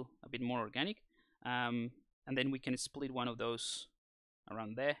will feel a bit more organic. And then we can split one of those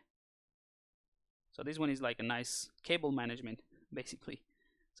around there. So this one is like a nice cable management, basically.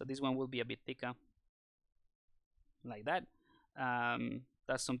 So this one will be a bit thicker, like that.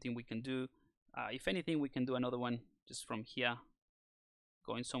 That's something we can do. If anything, we can do another one just from here,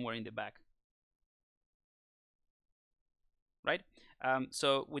 going somewhere in the back. Right?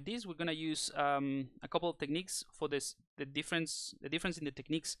 So with this, we're gonna use a couple of techniques for this. The difference in the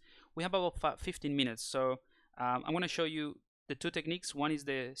techniques, we have about 15 minutes. So I'm gonna show you the two techniques. One is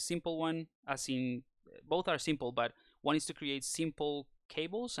the simple one, as in both are simple, but one is to create simple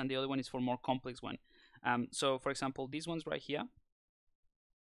cables, and the other one is for more complex one. So for example, these ones right here,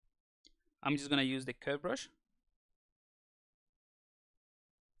 I'm just gonna use the curve brush.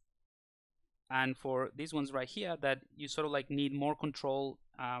 And for these ones right here that you sort of like need more control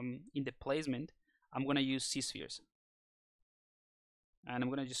in the placement, I'm gonna use ZSpheres. And I'm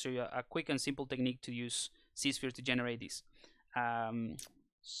gonna just show you a quick and simple technique to use ZSpheres to generate this.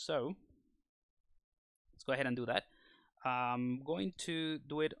 So let's go ahead and do that. I'm going to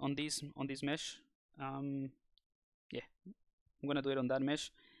do it on this mesh. Yeah, I'm gonna do it on that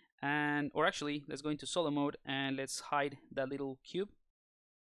mesh. And or actually, let's go into solo mode and let's hide that little cube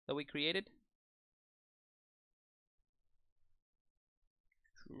that we created.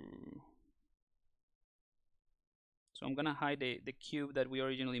 So I'm gonna hide the cube that we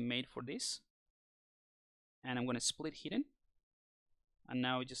originally made for this, and I'm gonna split hidden, and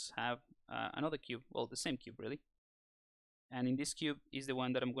now we just have another cube, well, the same cube really, and in this cube is the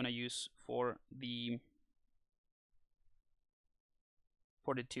one that I'm gonna use for the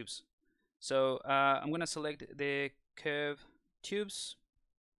tubes. So I'm gonna select the curve tubes.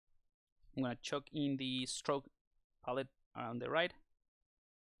 I'm gonna chuck in the stroke palette on the right,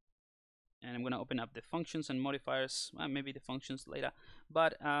 and I'm gonna open up the functions and modifiers, maybe the functions later,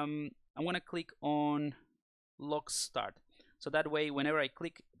 but I'm gonna click on lock start. So that way, whenever I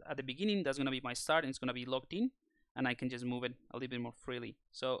click at the beginning, that's gonna be my start, and it's gonna be locked in, and I can just move it a little bit more freely.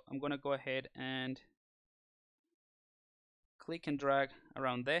 So I'm gonna go ahead and click and drag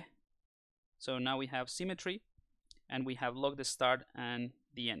around there. So now we have symmetry, and we have locked the start and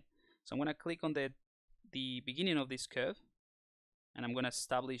the end. So I'm gonna click on the beginning of this curve, and I'm gonna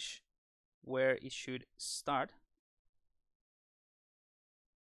establish where it should start,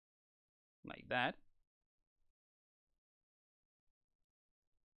 like that.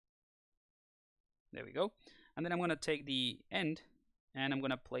 There we go. And then I'm gonna take the end and I'm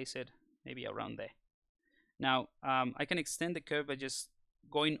gonna place it maybe around there. Now I can extend the curve by just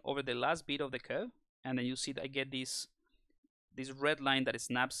going over the last bit of the curve, and then you see that I get this red line that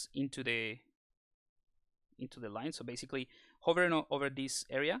snaps into the line. So basically, hovering over this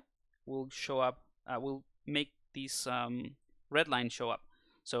area will show up, will make this red line show up.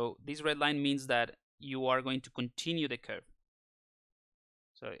 So this red line means that you are going to continue the curve.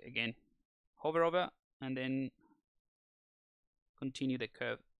 So again, hover over and then continue the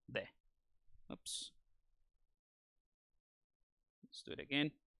curve there. Oops. Let's do it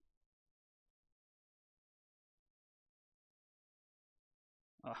again.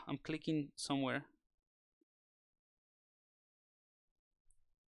 I'm clicking somewhere.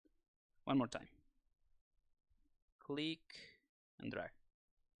 One more time. Click and drag.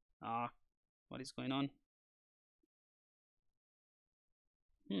 What is going on?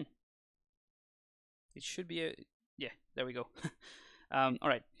 It should be a, yeah, there we go. All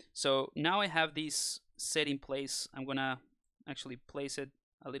right, so now I have this set in place. I'm gonna actually place it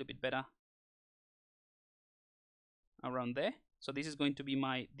a little bit better around there. So this is going to be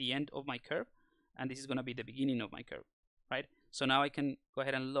the end of my curve, and this is gonna be the beginning of my curve, right? So now I can go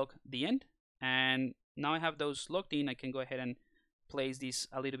ahead and lock the end, and now I have those locked in. I can go ahead and place this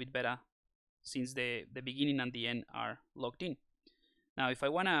a little bit better since the beginning and the end are locked in. Now if I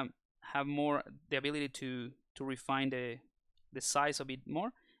wanna have more the ability to refine the size a bit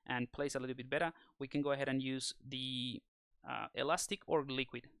more and place a little bit better, we can go ahead and use the elastic or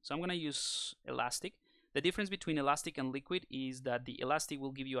liquid. So I'm gonna use elastic. The difference between elastic and liquid is that the elastic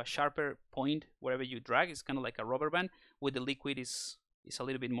will give you a sharper point wherever you drag. It's kind of like a rubber band. With the liquid is a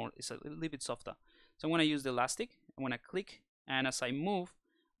little bit more, it's a little bit softer. So I'm gonna use the elastic. I'm gonna click, and as I move,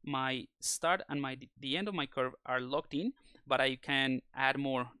 my start and the end of my curve are locked in, but I can add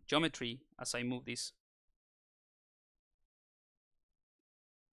more geometry as I move this,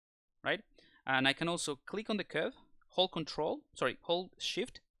 right? And I can also click on the curve, hold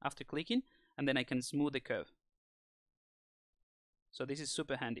shift after clicking, and then I can smooth the curve. So this is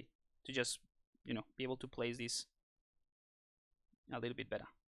super handy to just, you know, be able to place this a little bit better,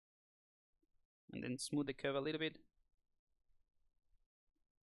 and then smooth the curve a little bit.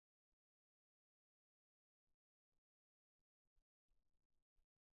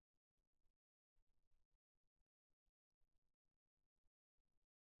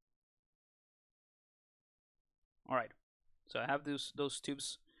 All right, so I have those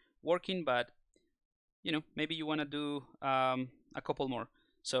tubes working, but you know, maybe you want to do a couple more.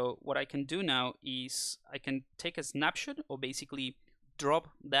 So what I can do now is I can take a snapshot, or basically drop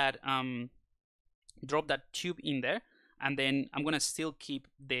that tube in there, and then I'm gonna still keep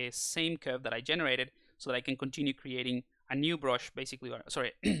the same curve that I generated, so that I can continue creating a new brush, basically, or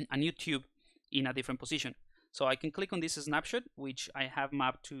sorry, a new tube in a different position. So I can click on this snapshot, which I have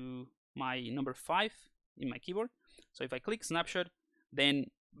mapped to my number 5 in my keyboard. So if I click snapshot, then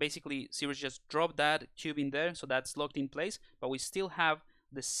basically ZBrush just drop that tube in there, so that's locked in place, but we still have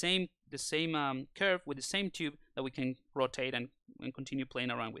the same curve with the same tube that we can rotate and continue playing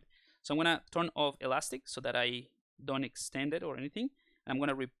around with. So I'm gonna turn off elastic so that I don't extend it or anything. And I'm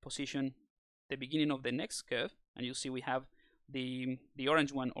gonna reposition the beginning of the next curve, and you'll see we have the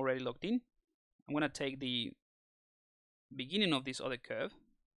orange one already locked in. I'm gonna take the beginning of this other curve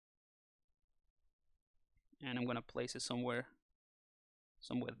and I'm gonna place it somewhere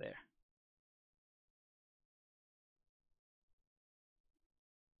there.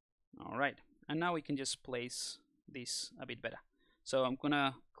 All right, and now we can just place this a bit better. So I'm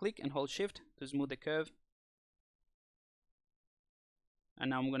gonna click and hold shift to smooth the curve, and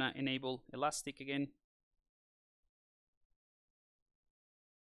now I'm gonna enable elastic again.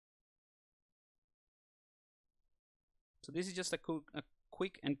 So this is just a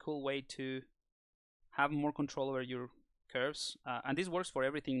quick and cool way to have more control over your curves, and this works for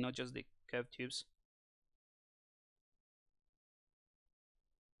everything, not just the curved tubes.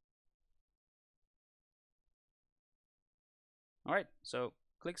 All right, so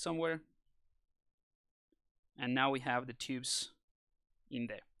click somewhere, and now we have the tubes in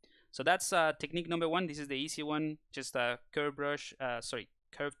there. So that's technique number one. This is the easy one, just a curved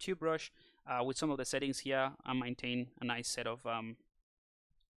tube brush with some of the settings here, and maintain a nice set of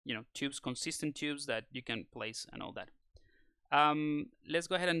tubes, consistent tubes that you can place and all that. Let's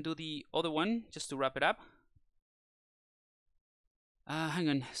go ahead and do the other one just to wrap it up. Hang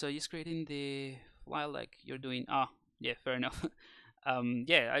on, so just creating the file like you're doing. Yeah, fair enough.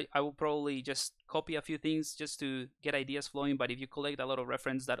 Yeah, I will probably just copy a few things just to get ideas flowing, but if you collect a lot of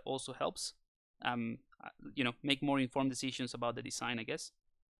reference, that also helps make more informed decisions about the design, I guess.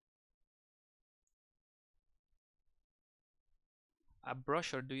 A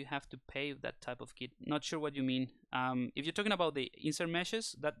brush, or do you have to pay that type of kit? Not sure what you mean. If you're talking about the insert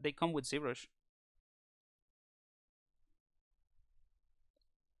meshes, that they come with ZBrush.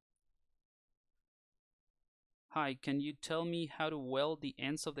 Hi, can you tell me how to weld the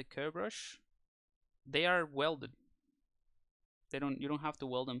ends of the curve brush? They are welded. You don't have to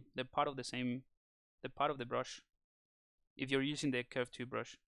weld them. They're part of the brush. If you're using the curve tube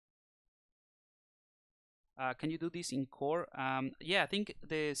brush. Can you do this in Core? Yeah, I think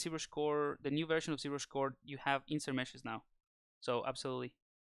the ZBrush Core, the new version of ZBrush Core, you have insert meshes now. So absolutely,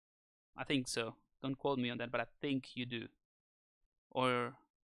 I think so. Don't quote me on that, but I think you do. Or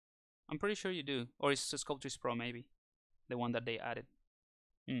I'm pretty sure you do. Or it's Sculptress Pro maybe, the one that they added.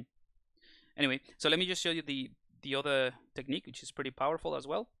 Anyway, so let me just show you the other technique, which is pretty powerful as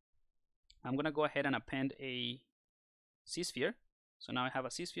well. I'm gonna go ahead and append a ZSphere. So now I have a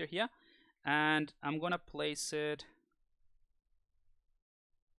ZSphere here, and I'm gonna place it.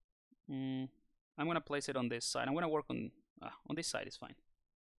 I'm gonna place it on this side. I'm gonna work on this side is fine.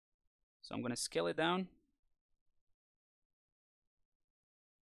 So I'm gonna scale it down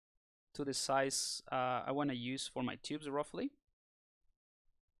to the size I want to use for my tubes roughly,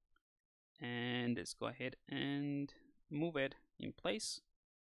 and let's go ahead and move it in place.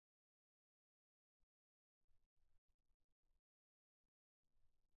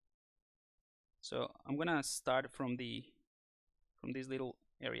 So I'm gonna start from this little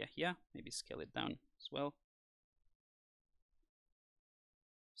area here, maybe scale it down as well.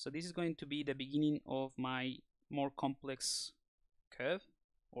 So this is going to be the beginning of my more complex curve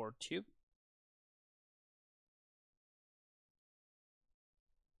or tube.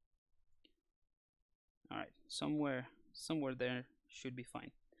 All right, somewhere there should be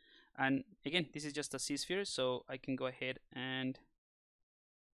fine. And again, this is just a ZSphere, so I can go ahead and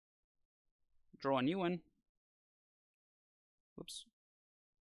draw a new one. Oops.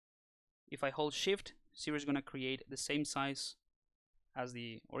 If I hold shift, ZBrush is going to create the same size as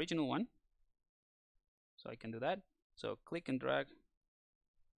the original one. So I can do that. So click and drag,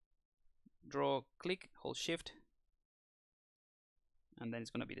 draw, click, hold shift, and then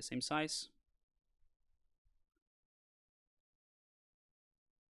it's going to be the same size.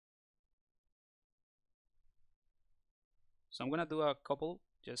 So I'm going to do a couple,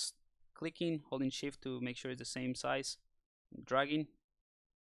 just clicking, holding shift to make sure it's the same size, dragging.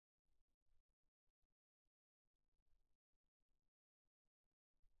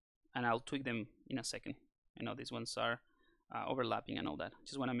 And I'll tweak them in a second. I know these ones are overlapping and all that.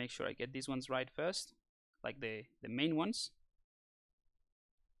 Just want to make sure I get these ones right first, like the main ones.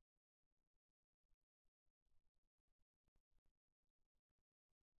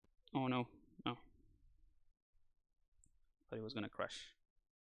 Oh no, no. Thought it was gonna crash.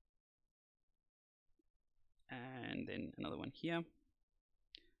 And then another one here.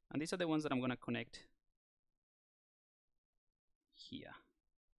 And these are the ones that I'm gonna connect here.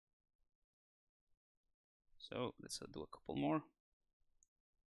 So let's do a couple more.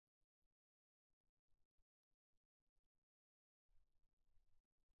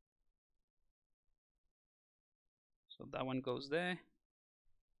 So that one goes there.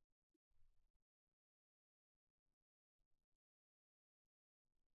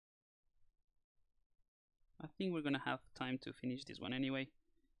 I think we're gonna have time to finish this one anyway.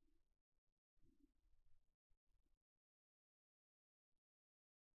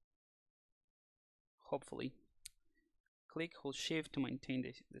 Hopefully. Click, hold shift to maintain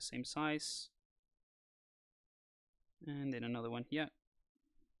the same size. And then another one here.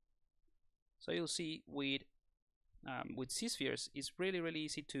 So you'll see with ZSpheres, it's really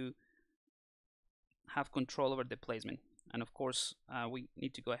easy to have control over the placement. And of course, we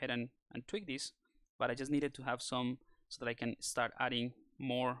need to go ahead and tweak this, but I just needed to have some so that I can start adding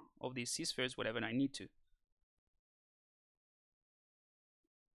more of these ZSpheres wherever I need to.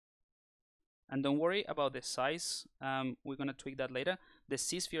 And don't worry about the size. We're going to tweak that later. The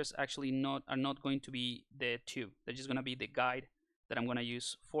ZSpheres actually are not going to be the tube. They're just going to be the guide that I'm going to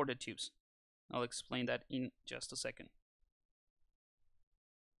use for the tubes. I'll explain that in just a second.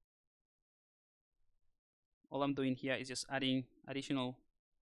 All I'm doing here is just adding additional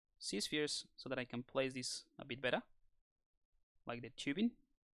ZSpheres so that I can place this a bit better, like the tubing.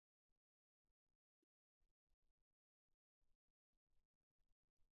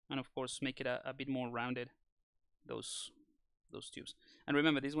 And of course make it a bit more rounded, those tubes. And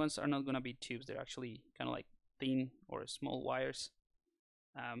remember, these ones are not going to be tubes, they're actually kind of like thin or small wires.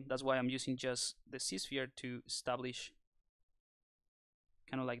 That's why I'm using just the ZSphere to establish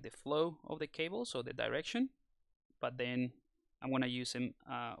kind of like the flow of the cable, so the direction, but then I'm going to use them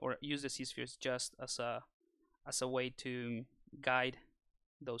or use the ZSpheres just as a way to guide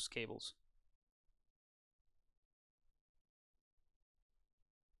those cables.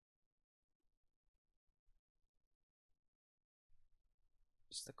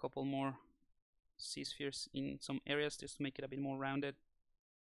 Just a couple more ZSpheres in some areas just to make it a bit more rounded,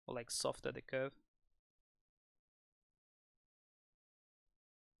 or like softer the curve.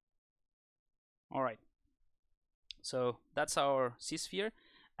 All right, so that's our ZSphere.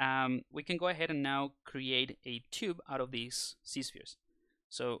 We can go ahead and now create a tube out of these ZSpheres.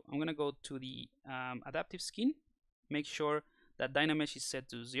 So I'm gonna go to the adaptive skin, make sure that Dynamesh is set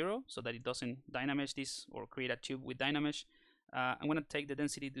to 0 so that it doesn't Dynamesh this or create a tube with Dynamesh. I'm going to take the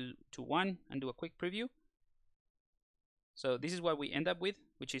density to 1 and do a quick preview. So this is what we end up with,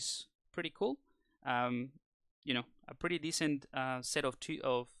 which is pretty cool. You know, a pretty decent set of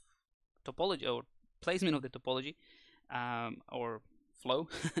topology or placement of the topology or flow.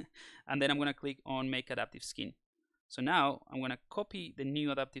 And then I'm going to click on Make Adaptive Skin. So now I'm going to copy the new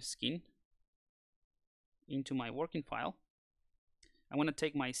adaptive skin into my working file. I'm going to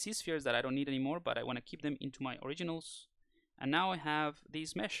take my ZSpheres that I don't need anymore, but I want to keep them into my originals. And now I have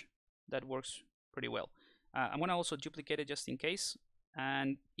this mesh that works pretty well. I'm going to also duplicate it just in case.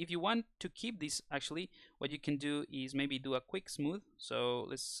 And if you want to keep this, actually, what you can do is maybe do a quick smooth. So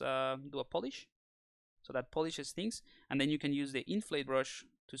let's do a polish. So that polishes things. And then you can use the inflate brush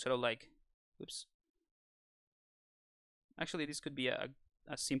to sort of like, oops. Actually, this could be a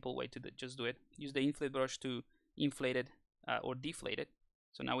simple way to just do it. Use the inflate brush to inflate it or deflate it.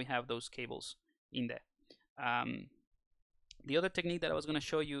 So now we have those cables in there. The other technique that I was going to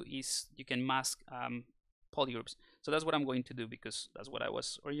show you is you can mask polygroups. So that's what I'm going to do because that's what I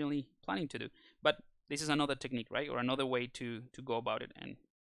was originally planning to do. But this is another technique, right? Or another way to go about it. And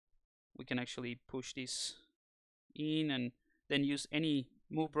we can actually push this in and then use any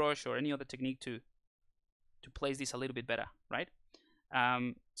move brush or any other technique to place this a little bit better, right?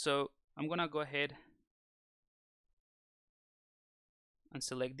 So I'm going to go ahead and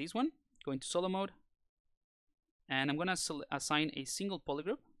select this one, go into solo mode. And I'm going to assign a single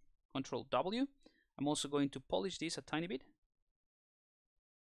polygroup, Control W. I'm also going to polish this a tiny bit.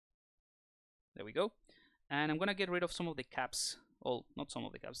 There we go. And I'm going to get rid of some of the caps. Oh, not some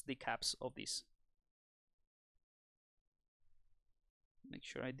of the caps of this. Make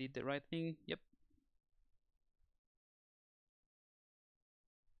sure I did the right thing. Yep.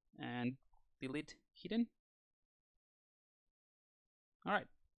 And delete hidden. All right.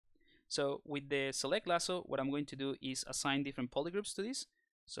 So with the select lasso, what I'm going to do is assign different polygroups to this.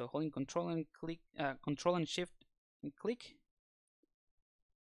 So holding Control and click, Control and Shift and click.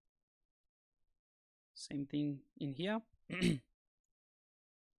 Same thing in here.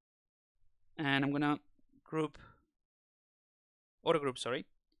 And I'm gonna group auto group, sorry,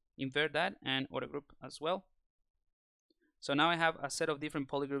 invert that and auto group as well. So now I have a set of different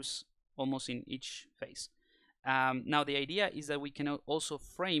polygroups almost in each phase. Now the idea is that we can also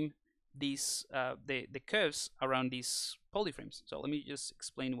frame these the curves around these polyframes. So let me just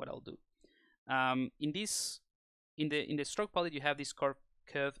explain what I'll do. In the stroke palette, you have these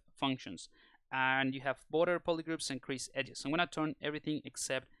curve functions, and you have border, polygroups, and crease edges. So I'm going to turn everything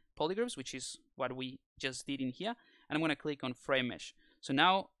except polygroups, which is what we just did in here, and I'm going to click on frame mesh. So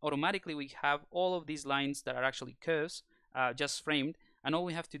now automatically we have all of these lines that are actually curves just framed, and all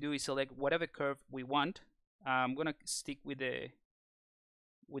we have to do is select whatever curve we want. I'm going to stick with the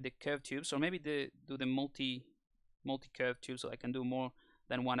curve tubes, or maybe do the multi curve tube, so I can do more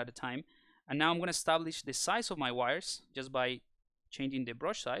than one at a time. And now I'm going to establish the size of my wires just by changing the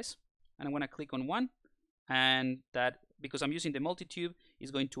brush size, and I'm going to click on one, and that, because I'm using the multi-tube,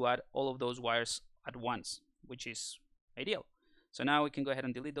 is going to add all of those wires at once, which is ideal. So now we can go ahead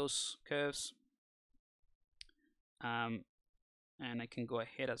and delete those curves, and I can go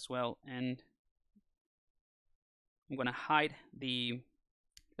ahead as well, and I'm going to hide the,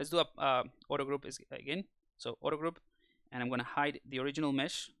 let's do a auto group again. So auto group, and I'm going to hide the original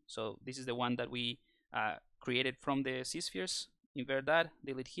mesh. So this is the one that we created from the ZSpheres. Invert that,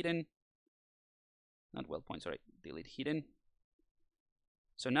 delete hidden, not well point, sorry, delete hidden.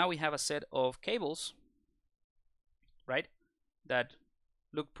 So now we have a set of cables, right, that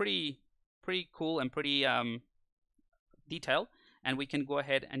look pretty cool and pretty detailed, and we can go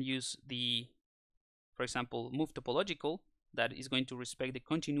ahead and use the, for example, move topological, that is going to respect the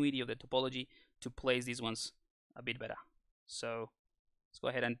continuity of the topology to place these ones a bit better. So let's go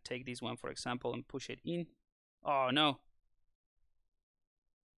ahead and take this one, for example, and push it in. Oh no.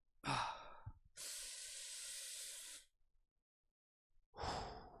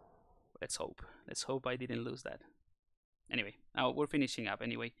 Let's hope I didn't lose that. Anyway, we're finishing up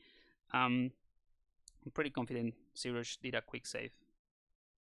anyway. I'm pretty confident ZBrush did a quick save.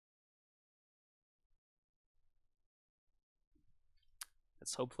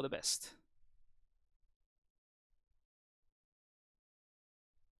 Let's hope for the best.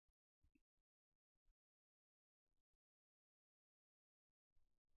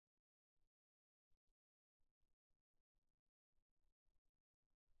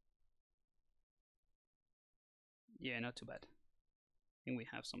 Yeah, not too bad. I think we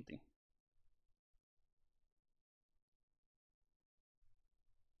have something.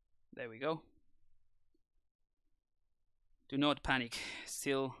 There we go. Do not panic.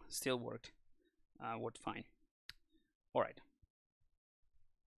 Still worked. Worked fine. All right.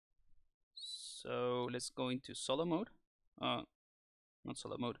 So let's go into solo mode. Not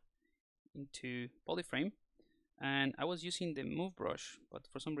solo mode. Into polyframe. And I was using the move brush, but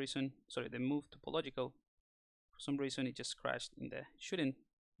for some reason, sorry, the move topological. For some reason, it just crashed in the. Shouldn't.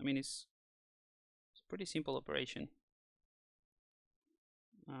 I mean, it's a pretty simple operation.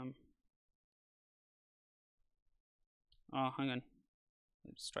 Oh, hang on.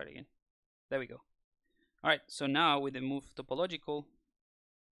 Let's try it again. There we go. All right. So now with the move topological,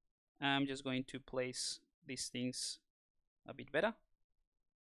 I'm just going to place these things a bit better.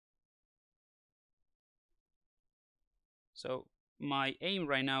 So my aim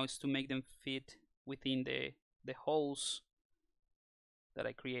right now is to make them fit within the holes that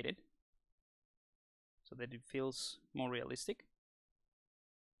I created, so that it feels more realistic.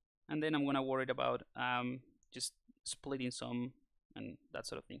 And then I'm gonna worry about just splitting some and that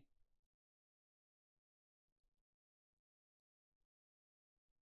sort of thing.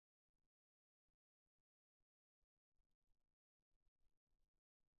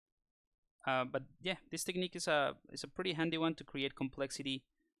 But yeah, this technique is a pretty handy one to create complexity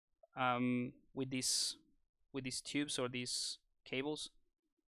with these tubes or these cables,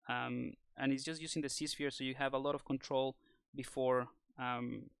 and it's just using the ZSphere, so you have a lot of control before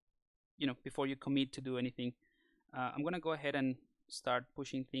before you commit to do anything. I'm gonna go ahead and start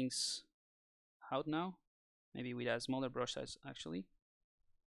pushing things out now, maybe with a smaller brush size actually,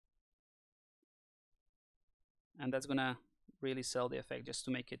 and that's gonna really sell the effect, just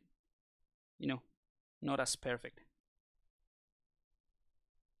to make it not as perfect.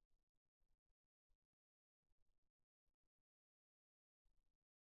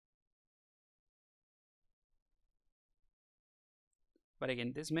 But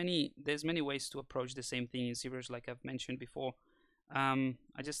again, there's many ways to approach the same thing in ZBrush, like I've mentioned before. I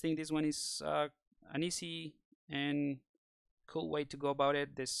just think this one is an easy and cool way to go about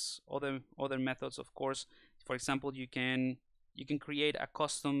it. There's other methods, of course. For example, you can create a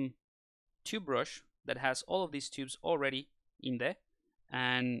custom tube brush that has all of these tubes already in there,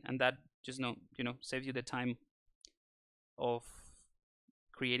 and that just saves you the time of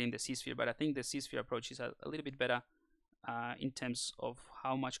creating the ZSphere. But I think the ZSphere approach is a little bit better in terms of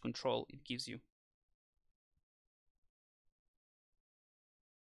how much control it gives you.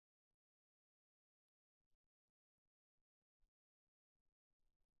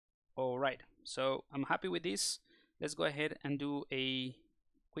 All right, so I'm happy with this. Let's go ahead and do a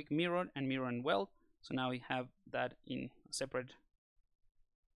quick mirror and weld. So now we have that in a separate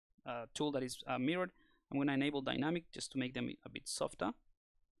tool that is mirrored. I'm going to enable dynamic just to make them a bit softer.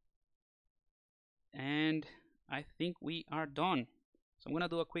 And I think we are done. So I'm going to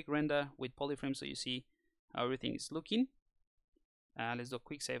do a quick render with polyframe so you see how everything is looking. Let's do a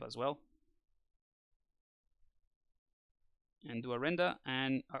quick save as well. And do a render,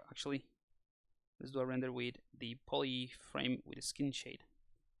 and actually let's do a render with the poly frame with a skin shade.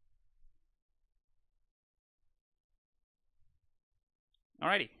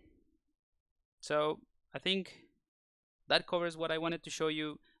 Alrighty, so I think that covers what I wanted to show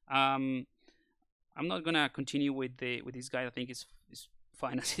you. I'm not gonna continue with this guide. I think it's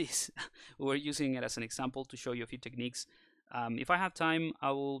fine as it is. We're using it as an example to show you a few techniques. If I have time, I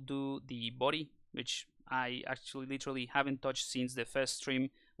will do the body, which I actually literally haven't touched since the first stream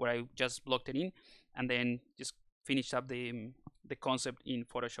where I just blocked it in, and then just finished up the concept in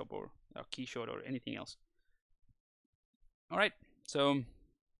Photoshop or Keyshot or anything else. All right, so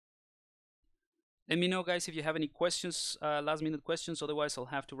let me know, guys, if you have any questions, last minute questions. Otherwise, I'll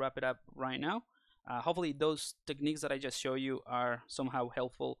have to wrap it up right now. Hopefully those techniques that I just showed you are somehow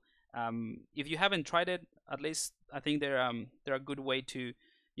helpful. If you haven't tried it, at least I think they're a good way to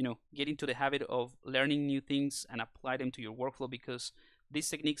get into the habit of learning new things and apply them to your workflow, because these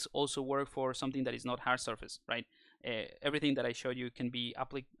techniques also work for something that is not hard surface, right? Everything that I showed you can be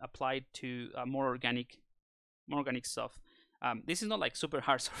applied to more organic stuff. This is not like super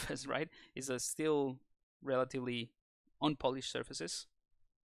hard surface, right? It's still relatively unpolished surfaces.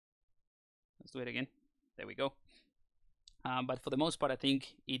 Let's do it again. There we go. But for the most part, I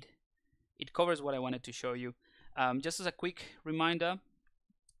think it covers what I wanted to show you. Just as a quick reminder,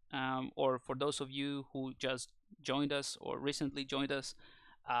 or for those of you who just joined us or recently joined us,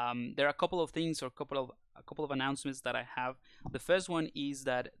 there are a couple of things or a couple of announcements that I have. The first one is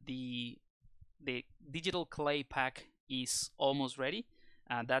that the digital clay pack is almost ready.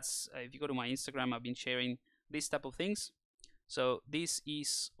 That's if you go to my Instagram, I've been sharing this type of things. So this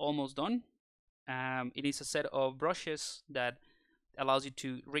is almost done. It is a set of brushes that allows you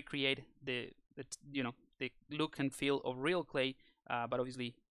to recreate the look and feel of real clay, but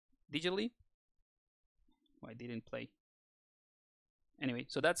obviously digitally. Why didn't play? Anyway,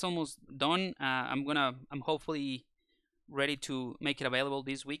 so that's almost done. I'm hopefully ready to make it available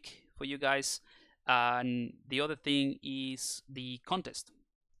this week for you guys. And the other thing is the contest.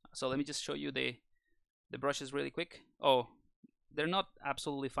 So let me just show you the brushes really quick. Oh, they're not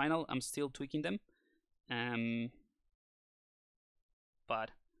absolutely final. I'm still tweaking them.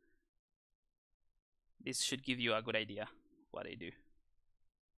 But this should give you a good idea what I do.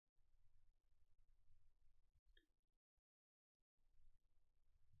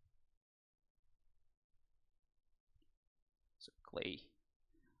 So clay.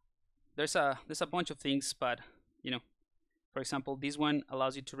 There's a bunch of things, but for example, this one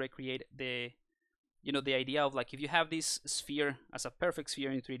allows you to recreate the idea of, like, if you have this sphere as a perfect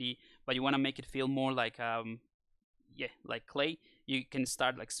sphere in 3D, but you want to make it feel more like like clay, you can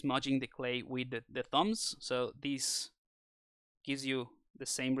start like smudging the clay with the thumbs. So this gives you the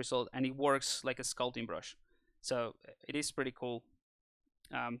same result, and it works like a sculpting brush. So it is pretty cool.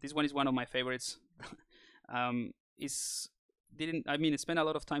 This one is one of my favorites. I spent a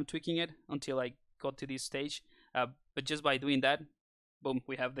lot of time tweaking it until I got to this stage. But just by doing that, boom,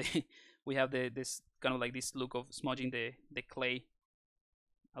 we have this kind of like this look of smudging the clay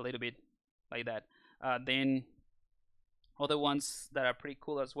a little bit like that. Then other ones that are pretty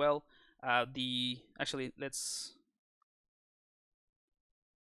cool as well. Actually, let's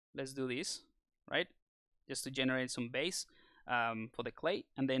do this, right? Just to generate some base for the clay.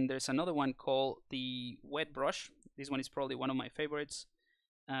 And then there's another one called the wet brush. This one is probably one of my favorites.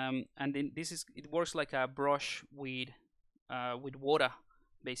 And then it works like a brush with water,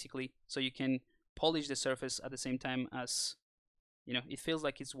 basically. So you can polish the surface at the same time as, it feels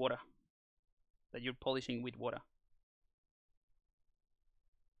like it's water, that you're polishing with water.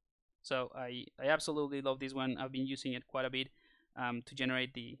 So I absolutely love this one. I've been using it quite a bit to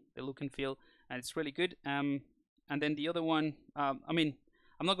generate the look and feel, and it's really good. And then the other one, I'm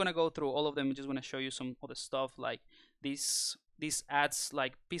not gonna go through all of them. I just want to show you some other stuff. Like this adds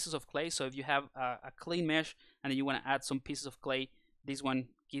like pieces of clay. So if you have a clean mesh and then you want to add some pieces of clay, this one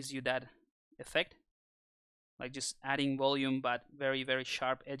gives you that effect, like just adding volume but very, very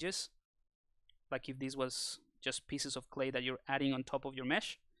sharp edges, like if this was just pieces of clay that you're adding on top of your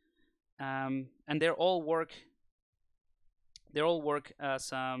mesh. And they all work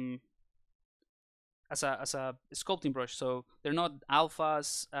as as a sculpting brush. So they're not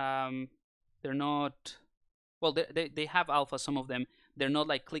alphas. They're not, well, they have alphas, some of them. They're not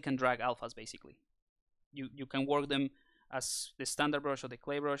like click and drag alphas, basically. You can work them as the standard brush or the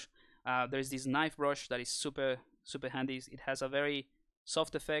clay brush. There's this knife brush that is super handy. It has a very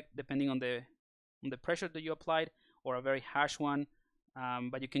soft effect depending on the pressure that you applied, or a very harsh one,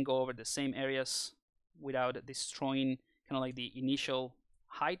 but you can go over the same areas without destroying kind of like the initial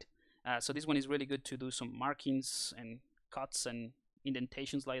height. So this one is really good to do some markings and cuts and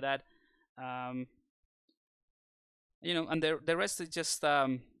indentations like that. You know, and the rest is just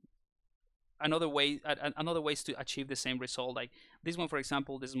another ways to achieve the same result. Like this one, for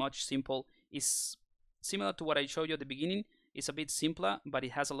example, this much simple is similar to what I showed you at the beginning. It's a bit simpler, but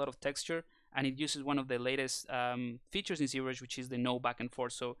it has a lot of texture, and it uses one of the latest features in ZBrush, which is the no back and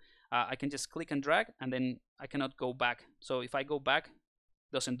forth. So I can just click and drag, and then I cannot go back. So if I go back,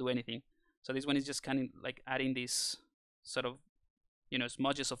 it doesn't do anything. So this one is just kind of like adding this sort of, you know,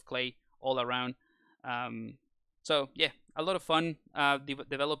 smudges of clay all around. So yeah, a lot of fun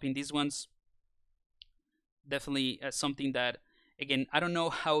developing these ones. Definitely something that, again, I don't know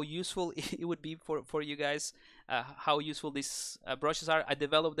how useful it would be for you guys, how useful these brushes are. I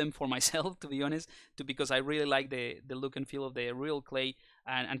developed them for myself, to be honest, because I really like the look and feel of the real clay,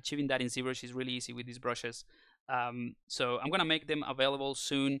 and achieving that in ZBrush is really easy with these brushes. So I'm gonna make them available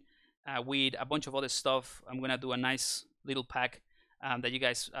soon with a bunch of other stuff. I'm gonna do a nice little pack that you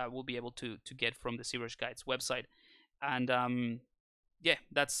guys will be able to get from the ZBrush Guides website. And yeah,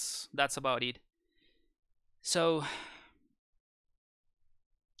 that's about it. So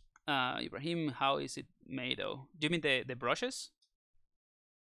Ibrahim, how is it made though? Do you mean the brushes?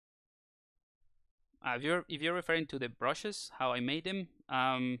 If you're referring to the brushes, how I made them,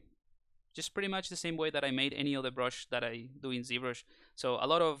 just pretty much the same way that I made any other brush that I do in ZBrush. So a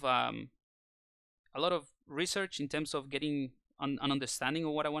lot of research in terms of getting an understanding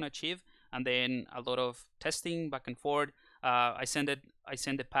of what I want to achieve, and then a lot of testing back and forth. I send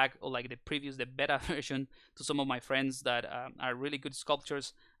the pack, or like the beta version, to some of my friends that are really good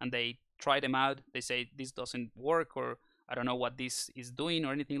sculptors, and they try them out. They say this doesn't work, or I don't know what this is doing,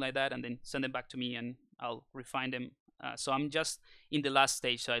 or anything like that, and then send them back to me, and I'll refine them. So I'm just in the last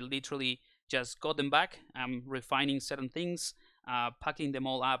stage. So I literally just got them back. I'm refining certain things, packing them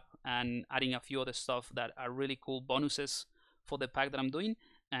all up, and adding a few other stuff that are really cool bonuses for the pack that I'm doing.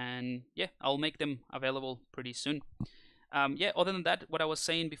 And yeah, I'll make them available pretty soon. Yeah, other than that, what I was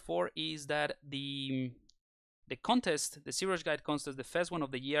saying before is that the contest, the ZBrush Guide contest, the first one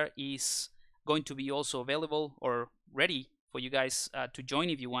of the year, is going to be also available or ready for you guys to join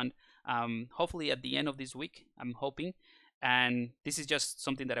if you want. Hopefully at the end of this week, I'm hoping. And this is just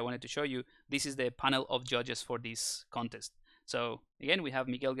something that I wanted to show you. This is the panel of judges for this contest. So again, we have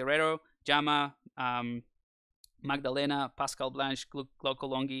Miguel Guerrero, Jama, Magdalena, Pascal Blanche, Glauco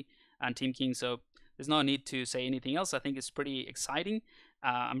Longi, and Tim King. So there's no need to say anything else. I think it's pretty exciting.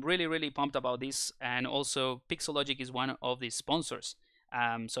 I'm really pumped about this. And also Pixologic is one of the sponsors.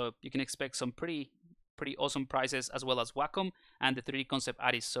 So you can expect some pretty awesome prizes, as well as Wacom and the 3D concept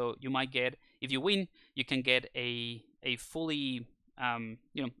artist. So you might get, if you win, you can get a fully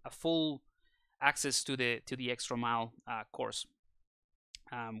a full access to the Extra Mile course,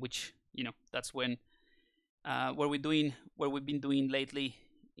 which, you know, that's when what we've been doing lately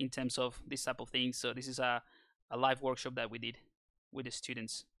in terms of this type of things. So this is a live workshop that we did with the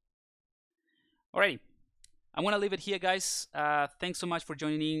students. Alrighty, I'm gonna leave it here, guys. Thanks so much for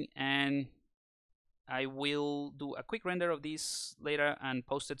joining, and I will do a quick render of this later and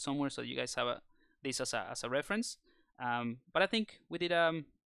post it somewhere so you guys have this as a reference. But I think we did I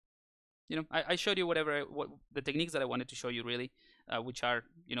showed you what the techniques that I wanted to show you, really, which are,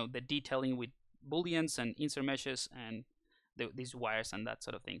 you know, the detailing with booleans and insert meshes and these wires and that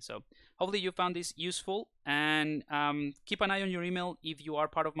sort of thing. So hopefully you found this useful, and keep an eye on your email. If you are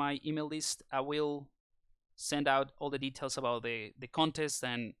part of my email list, I will send out all the details about the contest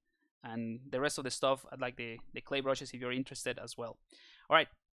and the rest of the stuff, like the clay brushes, if you're interested as well. All right,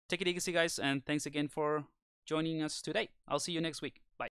 take it easy, guys, and thanks again for joining us today. I'll see you next week.